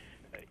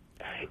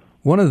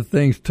one of the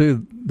things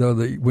too, though,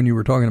 that when you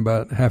were talking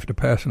about have to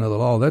pass another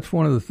law, that's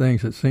one of the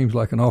things that seems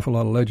like an awful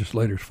lot of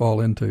legislators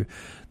fall into.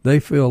 They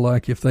feel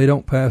like if they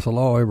don't pass a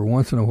law every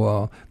once in a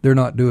while, they're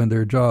not doing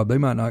their job. They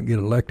might not get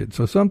elected.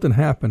 So something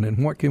happened,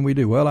 and what can we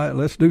do? Well,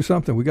 let's do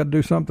something. We got to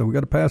do something. We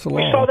got to pass a law.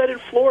 We saw that in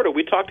Florida.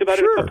 We talked about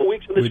it a couple of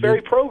weeks in this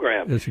very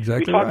program. That's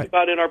exactly right. We talked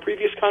about it in our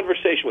previous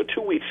conversation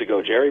 2 weeks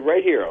ago, Jerry,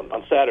 right here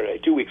on Saturday,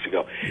 2 weeks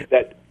ago,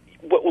 that.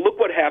 Look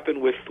what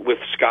happened with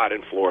Scott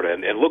in Florida,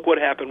 and look what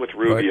happened with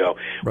Rubio.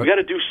 Right. We got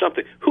to do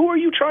something. Who are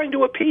you trying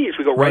to appease?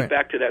 We go right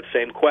back to that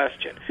same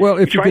question. Well,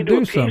 if you're you could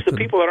do something, the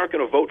people that aren't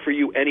going to vote for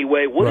you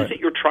anyway. What is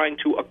it you're trying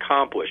to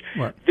accomplish?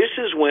 Right. This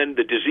is when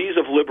the disease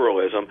of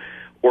liberalism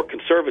or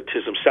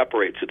conservatism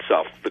separates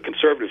itself. The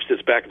conservative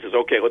sits back and says,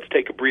 "Okay, let's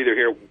take a breather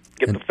here,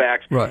 get the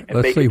facts, and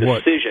make a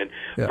decision."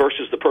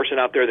 Versus the person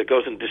out there that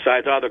goes and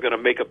decides, they're going to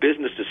make a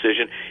business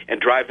decision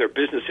and drive their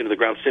business into the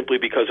ground simply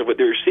because of what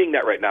they're seeing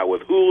that right now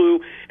with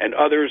Hulu and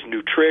others,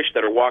 Nutrish,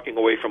 that are walking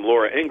away from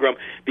Laura Ingraham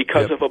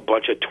because of a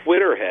bunch of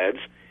Twitter heads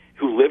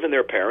who live in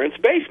their parents'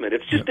 basement.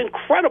 It's just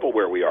incredible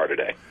where we are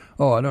today.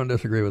 Oh, I don't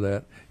disagree with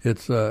that.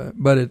 It's,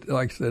 but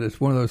like I said,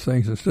 it's one of those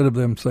things. Instead of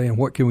them saying,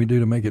 "What can we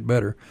do to make it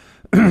better?"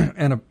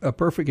 And a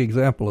perfect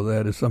example of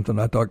that is something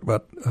I talked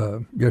about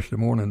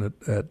yesterday morning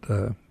at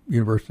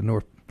University of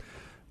North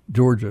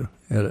Georgia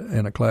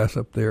in a class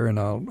up there, and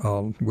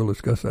we'll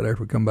discuss that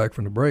after we come back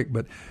from the break.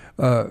 But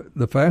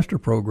the FASTER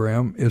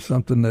program is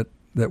something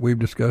that we've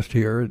discussed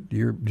here.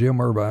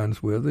 Jim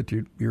Irvine's with it.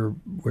 You're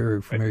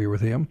very familiar with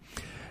him.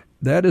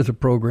 That is a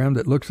program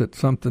that looks at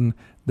something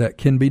that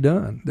can be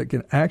done, that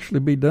can actually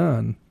be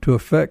done to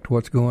affect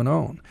what's going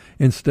on,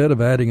 instead of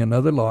adding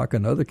another lock,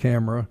 another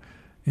camera,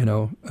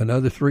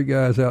 another 3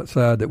 guys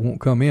outside that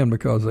won't come in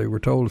because they were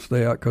told to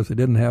stay out because they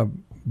didn't have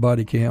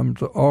body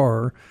cams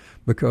or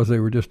because they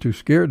were just too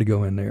scared to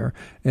go in there.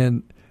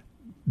 And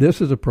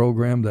this is a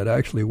program that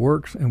actually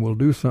works and will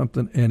do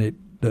something, and it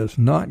does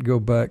not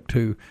go back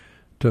to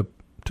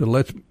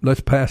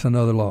let's pass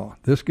another law.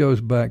 This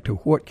goes back to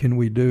what can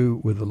we do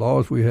with the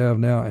laws we have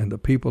now and the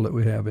people that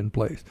we have in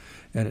place.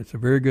 And it's a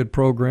very good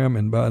program.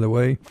 And by the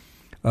way,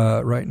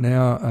 right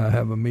now I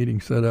have a meeting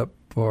set up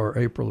for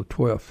April the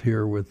 12th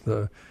here with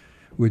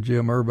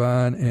Jim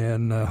Irvine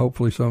and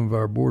hopefully some of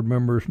our board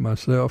members,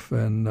 myself,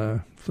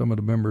 and some of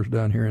the members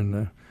down here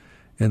in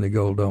the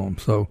Gold Dome.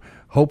 So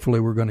hopefully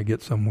we're going to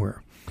get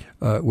somewhere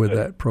with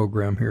that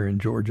program here in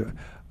Georgia.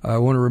 I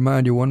want to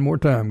remind you one more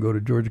time, go to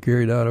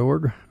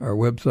georgiacarry.org, our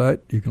website.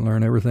 You can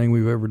learn everything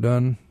we've ever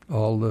done,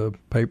 all the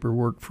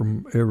paperwork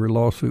from every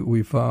lawsuit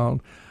we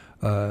filed.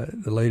 The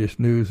latest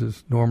news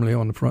is normally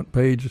on the front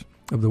page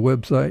of the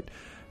website.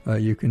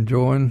 You can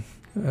join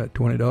at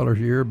 $20 a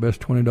year, best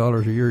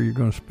 $20 a year you're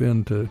going to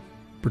spend to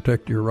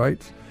protect your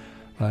rights.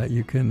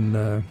 You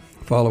can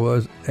follow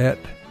us at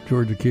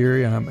Georgia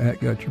Carry. I'm at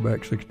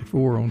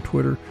GotYourBack64 on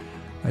Twitter.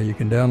 You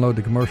can download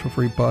the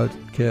commercial-free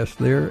podcast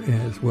there,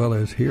 as well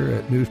as here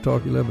at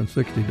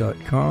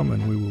newstalk1160.com,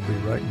 and we will be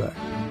right back.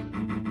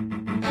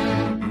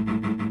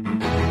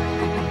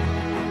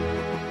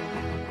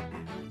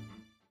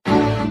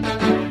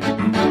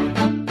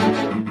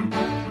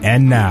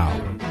 And now,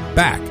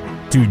 back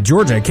to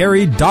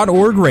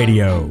GeorgiaCarry.org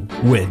Radio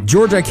with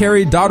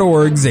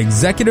GeorgiaCarry.org's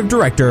Executive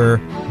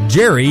Director,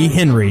 Jerry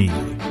Henry.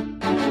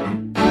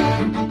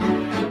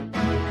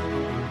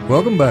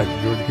 Welcome back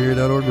to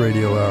GeorgiaCarry.org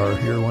radio hour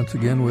here once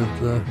again with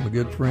my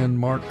good friend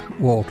Mark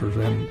Walters.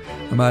 And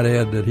I might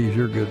add that he's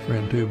your good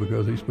friend too,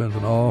 because he spends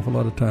an awful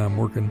lot of time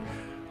working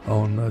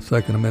on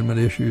Second Amendment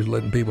issues,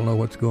 letting people know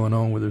what's going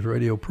on with his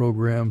radio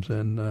programs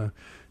and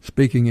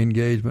speaking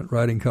engagement,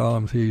 writing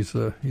columns. He's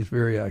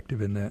very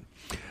active in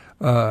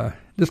that.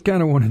 Just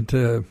kind of wanted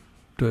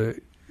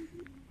to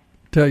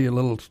tell you a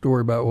little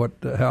story about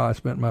how I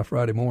spent my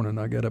Friday morning.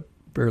 I got up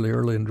fairly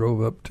early and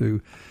drove up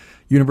to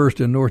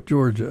University of North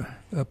Georgia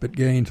up at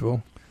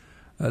Gainesville.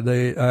 I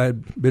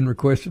had been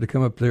requested to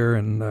come up there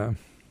and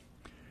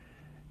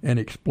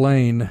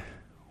explain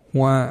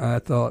why I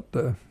thought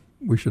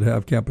we should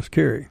have campus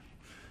carry.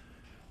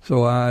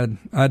 So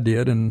I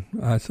did, and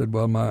I said,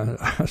 well,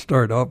 I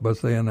started off by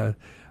saying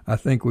I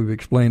think we've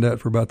explained that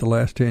for about the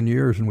last 10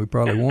 years, and we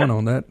probably won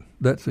on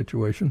that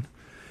situation.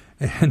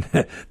 And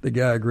the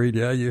guy agreed,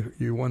 yeah,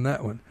 you won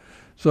that one.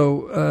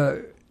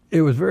 So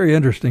it was very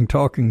interesting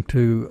talking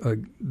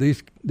to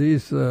these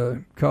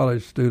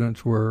college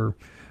students were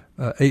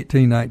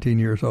 18, 19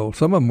 years old.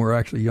 Some of them were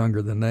actually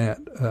younger than that,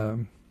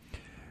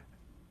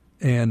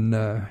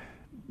 and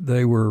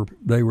they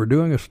were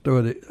doing a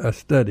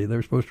study. They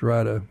were supposed to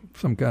write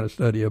some kind of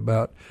study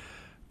about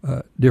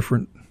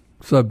different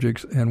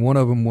subjects, and one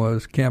of them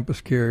was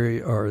campus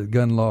carry or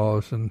gun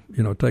laws, and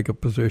take a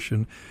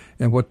position.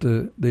 And what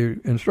the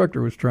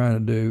instructor was trying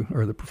to do,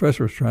 or the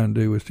professor was trying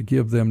to do, was to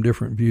give them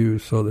different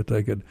views so that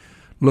they could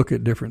look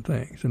at different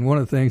things. And one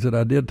of the things that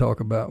I did talk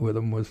about with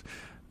them was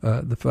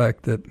the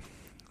fact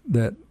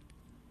that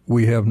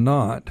we have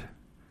not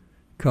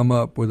come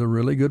up with a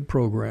really good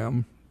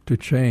program to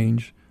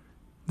change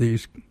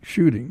these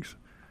shootings,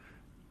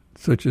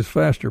 such as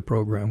FASTER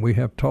program. We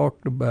have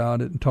talked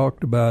about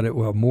it.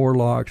 Well, more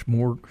locks,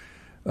 more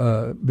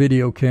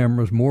video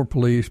cameras, more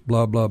police,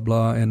 blah, blah,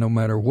 blah. And no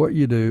matter what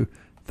you do,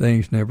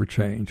 things never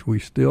change. We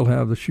still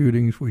have the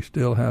shootings. We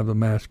still have the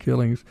mass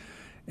killings.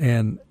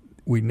 And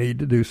we need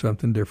to do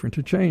something different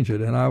to change it.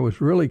 And I was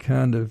really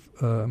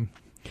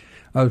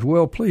I was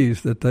well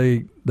pleased that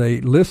they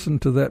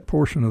listened to that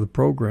portion of the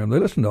program. They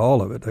listened to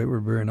all of it. They were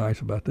very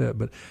nice about that.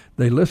 But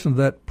they listened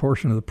to that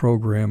portion of the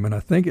program, and I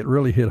think it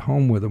really hit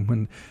home with them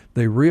when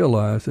they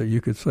realized that you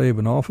could save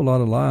an awful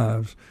lot of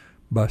lives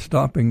by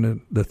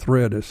stopping the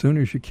threat as soon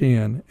as you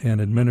can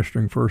and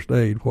administering first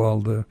aid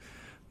while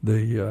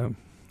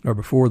or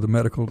before the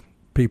medical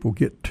people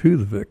get to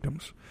the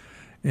victims.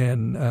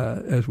 And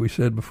as we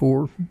said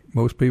before,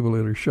 most people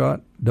that are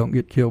shot don't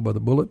get killed by the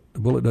bullet.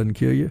 The bullet doesn't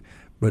kill you,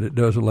 but it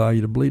does allow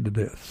you to bleed to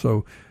death.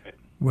 So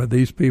with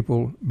these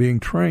people being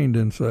trained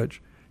in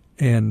such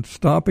and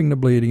stopping the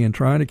bleeding and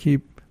trying to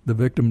keep the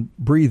victim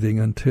breathing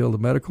until the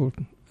medical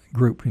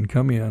group can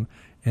come in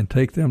and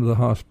take them to the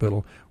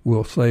hospital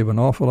will save an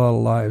awful lot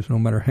of lives, no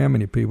matter how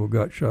many people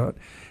got shot.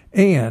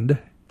 And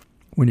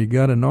when you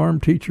got an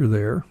armed teacher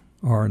there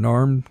or an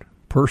armed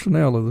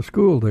personnel of the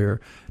school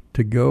there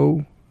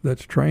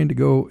that's trained to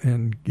go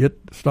and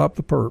stop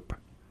the perp,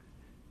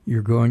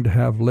 you're going to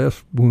have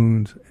less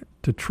wounds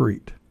to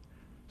treat.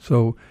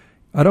 So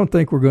I don't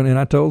think we're going to, and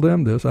I told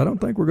them this, I don't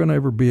think we're going to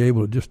ever be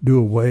able to just do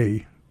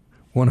away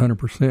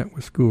 100%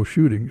 with school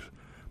shootings,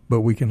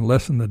 but we can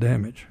lessen the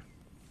damage.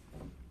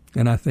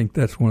 And I think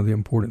that's one of the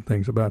important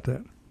things about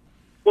that.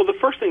 Well, the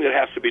first thing that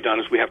has to be done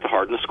is we have to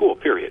harden the school,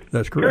 period.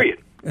 That's correct. Period.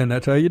 And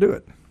that's how you do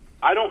it.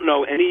 I don't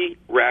know any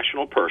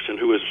rational person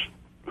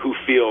who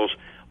feels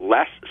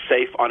less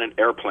safe on an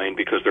airplane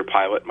because their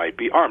pilot might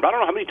be armed. I don't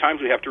know how many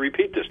times we have to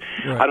repeat this.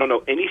 Right. I don't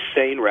know any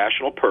sane,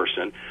 rational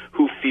person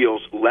who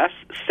feels less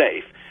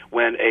safe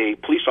when a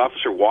police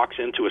officer walks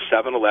into a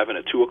 7-Eleven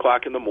at 2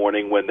 o'clock in the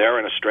morning, when they're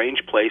in a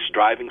strange place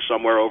driving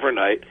somewhere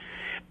overnight,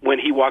 when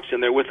he walks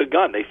in there with a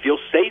gun. They feel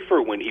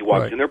safer when he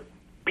walks in there,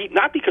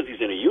 not because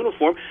he's in a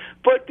uniform,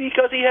 but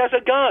because he has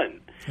a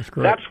gun. That's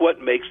correct. That's what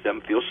makes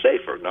them feel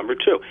safer. Number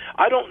two,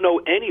 I don't know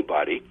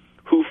anybody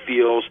who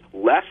feels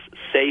less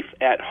safe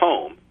at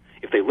home,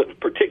 if they live,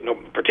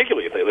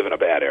 particularly if they live in a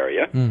bad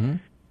area,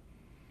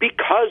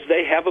 because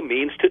they have a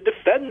means to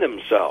defend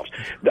themselves.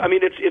 I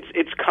mean,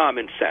 it's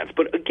common sense.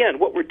 But again,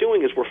 what we're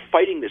doing is we're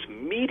fighting this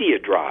media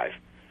drive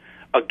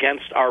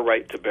against our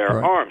right to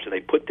bear arms, and they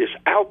put this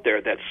out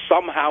there that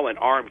somehow an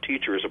armed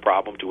teacher is a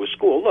problem to a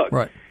school. Look,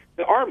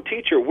 the armed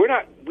teacher, we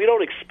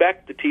don't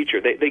expect the teacher.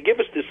 They give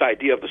us this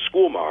idea of the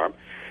school marm,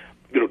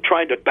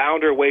 trying to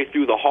bound her way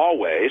through the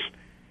hallways.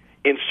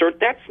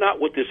 That's not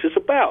what this is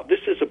about.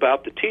 This is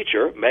about the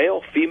teacher,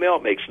 male, female,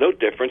 makes no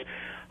difference,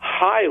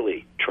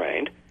 highly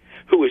trained,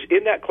 who is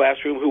in that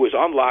classroom, who is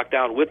on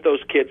lockdown with those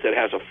kids, that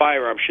has a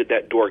firearm should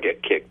that door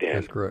get kicked in.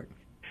 That's correct.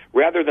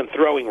 Rather than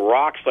throwing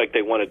rocks like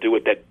they want to do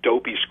with that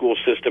dopey school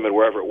system and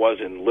wherever it was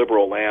in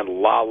liberal land,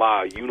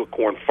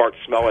 unicorn fart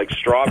smell like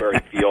strawberry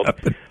field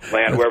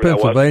land, wherever that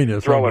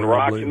was, throwing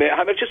rocks. I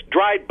mean, just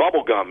dried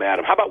bubble gum at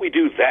them. How about we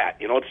do that?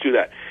 Let's do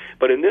that.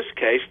 But in this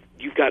case,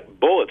 you've got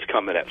bullets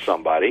coming at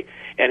somebody,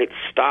 and it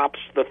stops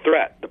the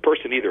threat. The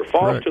person either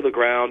falls to the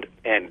ground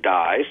and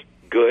dies,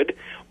 good,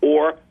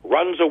 or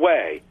runs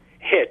away,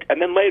 hit,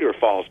 and then later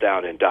falls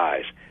down and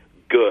dies,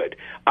 good.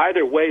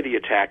 Either way, the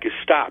attack is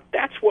stopped.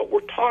 That's what we're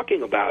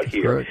talking about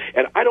here. Right.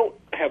 And I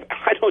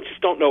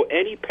just don't know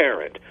any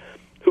parent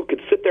who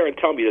could sit there and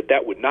tell me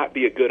that would not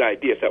be a good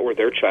idea if that were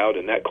their child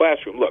in that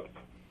classroom. Look,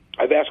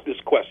 I've asked this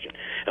question,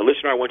 and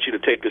listener, I want you to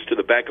take this to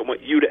the bank. I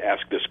want you to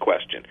ask this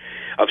question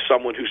of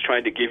someone who's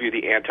trying to give you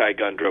the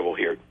anti-gun drivel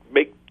here.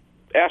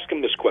 Ask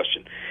them this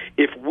question.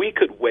 If we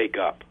could wake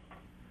up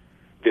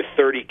the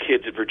 30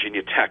 kids at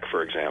Virginia Tech,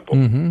 for example,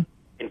 and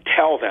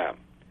tell them,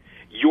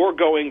 you're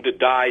going to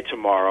die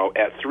tomorrow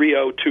at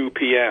 3:02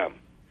 p.m.,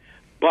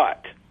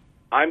 but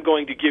I'm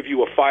going to give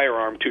you a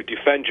firearm to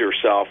defend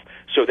yourself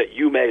so that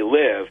you may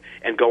live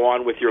and go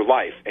on with your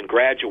life and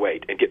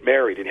graduate and get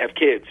married and have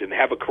kids and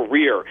have a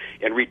career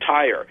and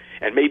retire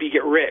and maybe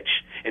get rich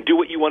and do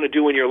what you want to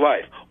do in your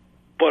life.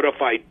 But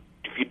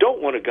if you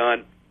don't want a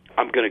gun,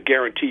 I'm going to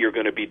guarantee you're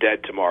going to be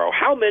dead tomorrow.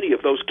 How many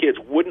of those kids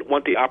wouldn't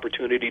want the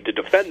opportunity to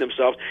defend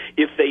themselves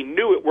if they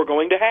knew it were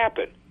going to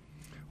happen?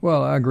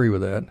 Well, I agree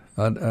with that.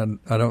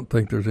 I don't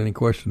think there's any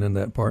question in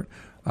that part.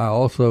 I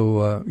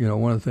also,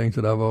 one of the things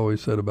that I've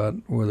always said about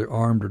whether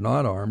armed or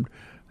not armed,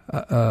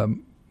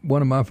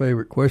 one of my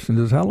favorite questions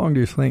is, how long do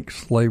you think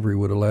slavery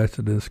would have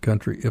lasted in this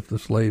country if the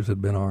slaves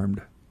had been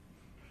armed?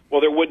 Well,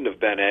 there wouldn't have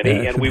been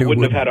any, and we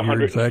wouldn't have had a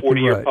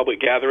 140-year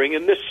public gathering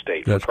in this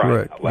state. That's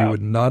correct. You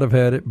would not have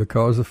had it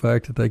because of the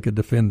fact that they could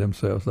defend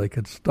themselves. They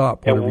could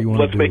stop whatever you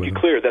want to do. Let's make it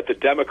clear that the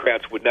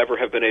Democrats would never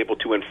have been able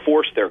to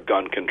enforce their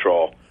gun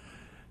control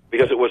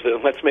because it was,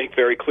 let's make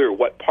very clear,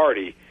 what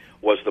party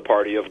was the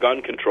party of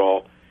gun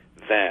control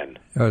then?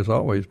 It's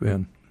always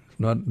been.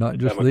 Not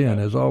just then,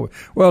 as always.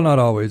 Well, not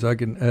always.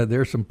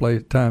 There's some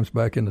times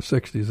back in the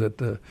 60s that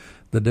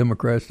the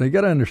Democrats. They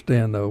got to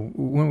understand, though,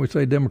 when we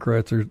say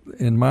Democrats,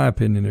 in my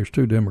opinion, there's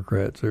two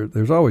Democrats.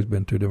 There's always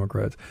been two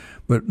Democrats,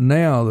 but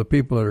now the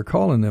people that are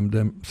calling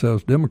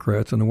themselves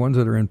Democrats and the ones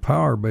that are in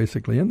power,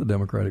 basically in the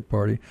Democratic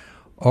Party,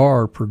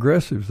 are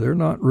progressives. They're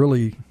not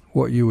really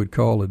what you would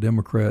call a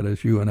Democrat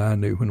as you and I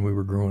knew when we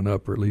were growing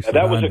up, or at least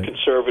that was a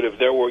conservative.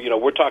 There were,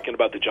 we're talking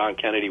about the John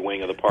Kennedy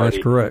wing of the party.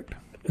 That's correct.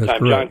 That's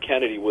correct. John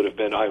Kennedy would have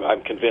been,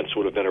 I'm convinced,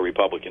 would have been a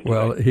Republican.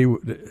 Well,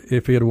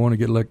 if he had wanted to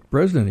get elected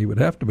president, he would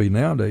have to be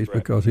nowadays, right,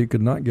 because he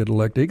could not get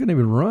elected. He couldn't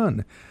even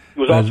run. He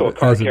was also a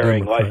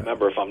card-carrying life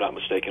member, if I'm not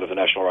mistaken, of the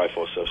National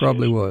Rifle Association.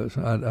 Probably was.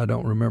 I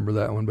don't remember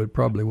that one, but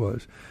probably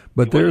was.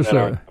 But there's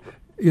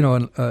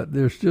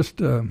there's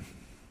just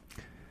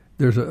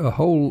there's a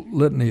whole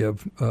litany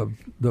of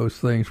those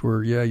things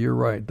where, yeah, you're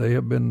right. They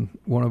have been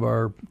one of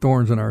our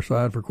thorns in our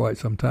side for quite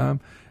some time,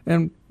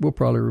 and will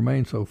probably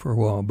remain so for a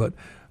while. But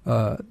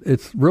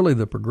it's really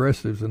the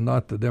progressives and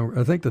not the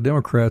Democrats. I think the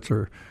Democrats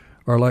are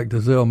like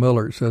Dazelle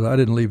Miller says, I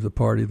didn't leave the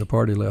party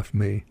left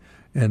me.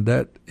 And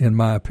that, in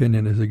my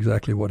opinion, is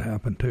exactly what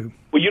happened, too.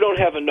 Well, you don't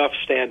have enough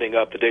standing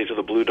up. The days of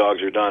the Blue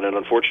Dogs are done, and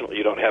unfortunately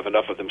you don't have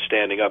enough of them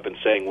standing up and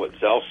saying what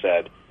Zell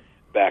said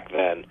back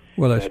then.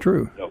 Well, that's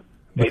true.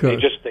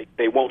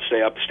 They won't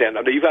stay up, stand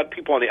up. You've got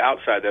people on the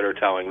outside that are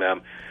telling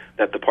them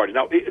that the party...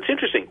 Now, it's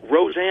interesting.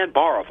 Roseanne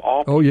Barr, of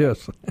all people... Oh,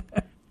 yes.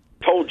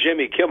 told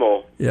Jimmy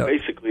Kimmel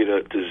basically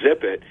to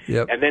zip it,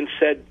 and then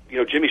said,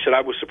 Jimmy said,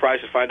 I was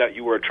surprised to find out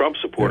you were a Trump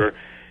supporter,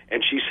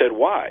 and she said,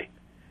 why?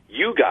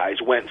 You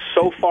guys went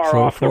so far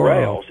off the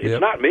rails. It's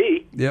not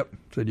me.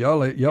 Said y'all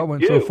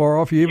went so far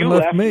off, you even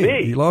left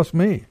me. You lost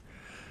me.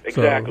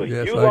 Exactly. So,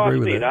 yes, you I lost agree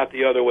with me, that. not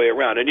the other way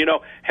around. And,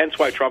 hence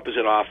why Trump is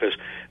in office,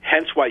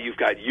 hence why you've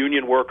got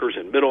union workers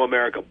in middle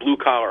America,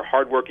 blue-collar,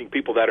 hardworking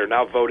people that are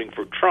now voting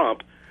for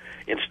Trump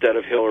instead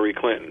of Hillary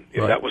Clinton.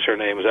 If that was her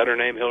name. Is that her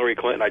name, Hillary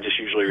Clinton? I just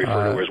usually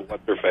refer to her as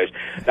what's-her-face.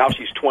 Now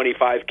she's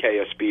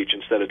 $25K a speech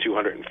instead of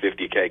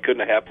 $250K. Couldn't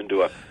have happened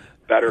to a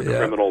better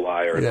criminal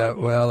liar. Yeah,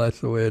 well, that's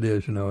the way it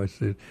is.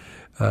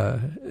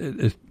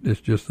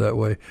 It's just that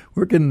way.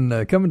 We're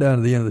getting coming down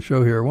to the end of the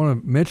show here. I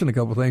want to mention a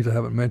couple of things I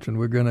haven't mentioned.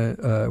 We're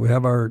gonna we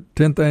have our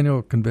 10th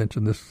annual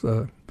convention this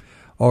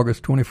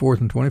August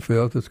 24th and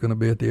 25th. It's going to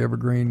be at the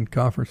Evergreen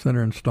Conference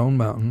Center in Stone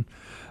Mountain.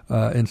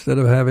 Instead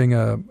of having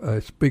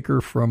a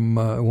speaker from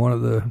one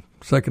of the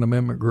Second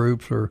Amendment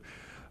groups or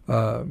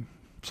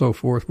so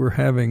forth, we're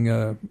having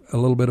a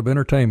little bit of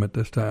entertainment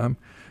this time.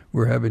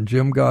 We're having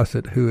Jim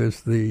Gossett, who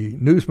is the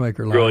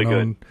newsmaker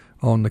line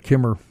on the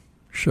Kimmer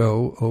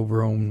show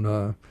over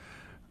on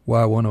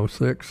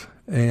Y106,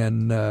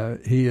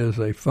 and he is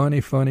a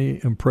funny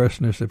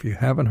impressionist. If you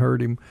haven't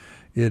heard him,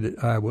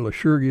 I will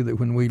assure you that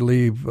when we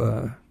leave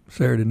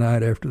Saturday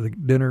night after the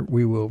dinner,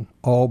 we will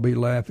all be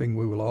laughing.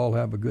 We will all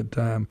have a good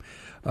time,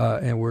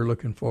 and we're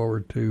looking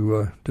forward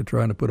to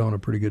trying to put on a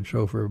pretty good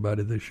show for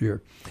everybody this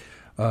year.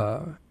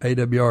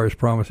 AWR has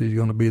promised he's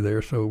going to be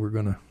there, so we're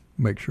going to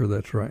make sure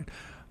that's right.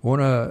 I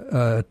want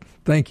to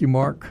thank you,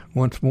 Mark,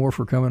 once more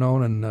for coming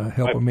on and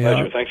helping me out.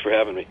 My pleasure. Thanks for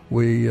having me.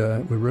 We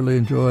really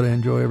enjoy it. I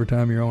enjoy every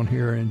time you're on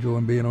here. I enjoy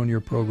being on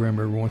your program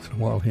every once in a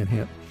while. Hint,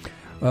 hint.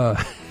 We're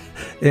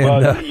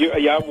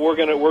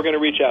gonna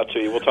reach out to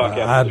you. We'll talk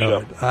after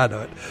the show. I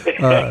know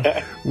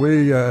it.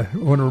 We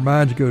want to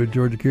remind you, go to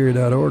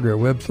GeorgiaCarry.org, our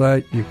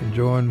website. You can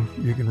join.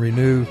 You can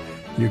renew.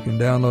 You can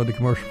download the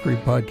commercial-free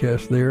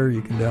podcast there.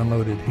 You can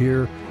download it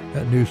here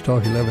at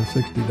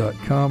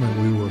newstalk1160.com,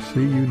 and we will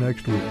see you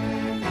next week.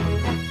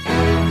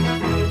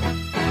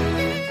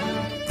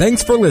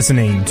 Thanks for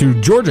listening to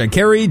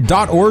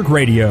GeorgiaCarry.org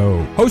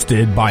Radio,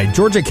 hosted by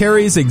Georgia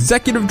Carry's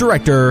Executive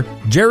Director,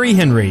 Jerry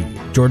Henry.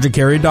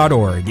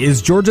 GeorgiaCarry.org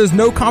is Georgia's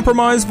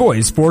no-compromise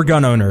voice for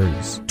gun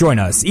owners. Join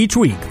us each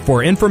week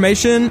for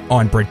information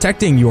on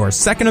protecting your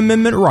Second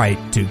Amendment right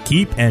to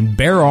keep and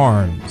bear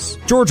arms.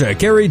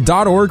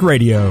 GeorgiaCarry.org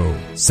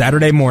Radio,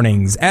 Saturday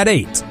mornings at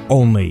 8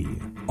 only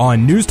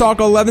on News Talk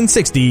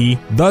 1160,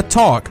 the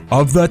talk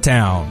of the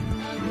town.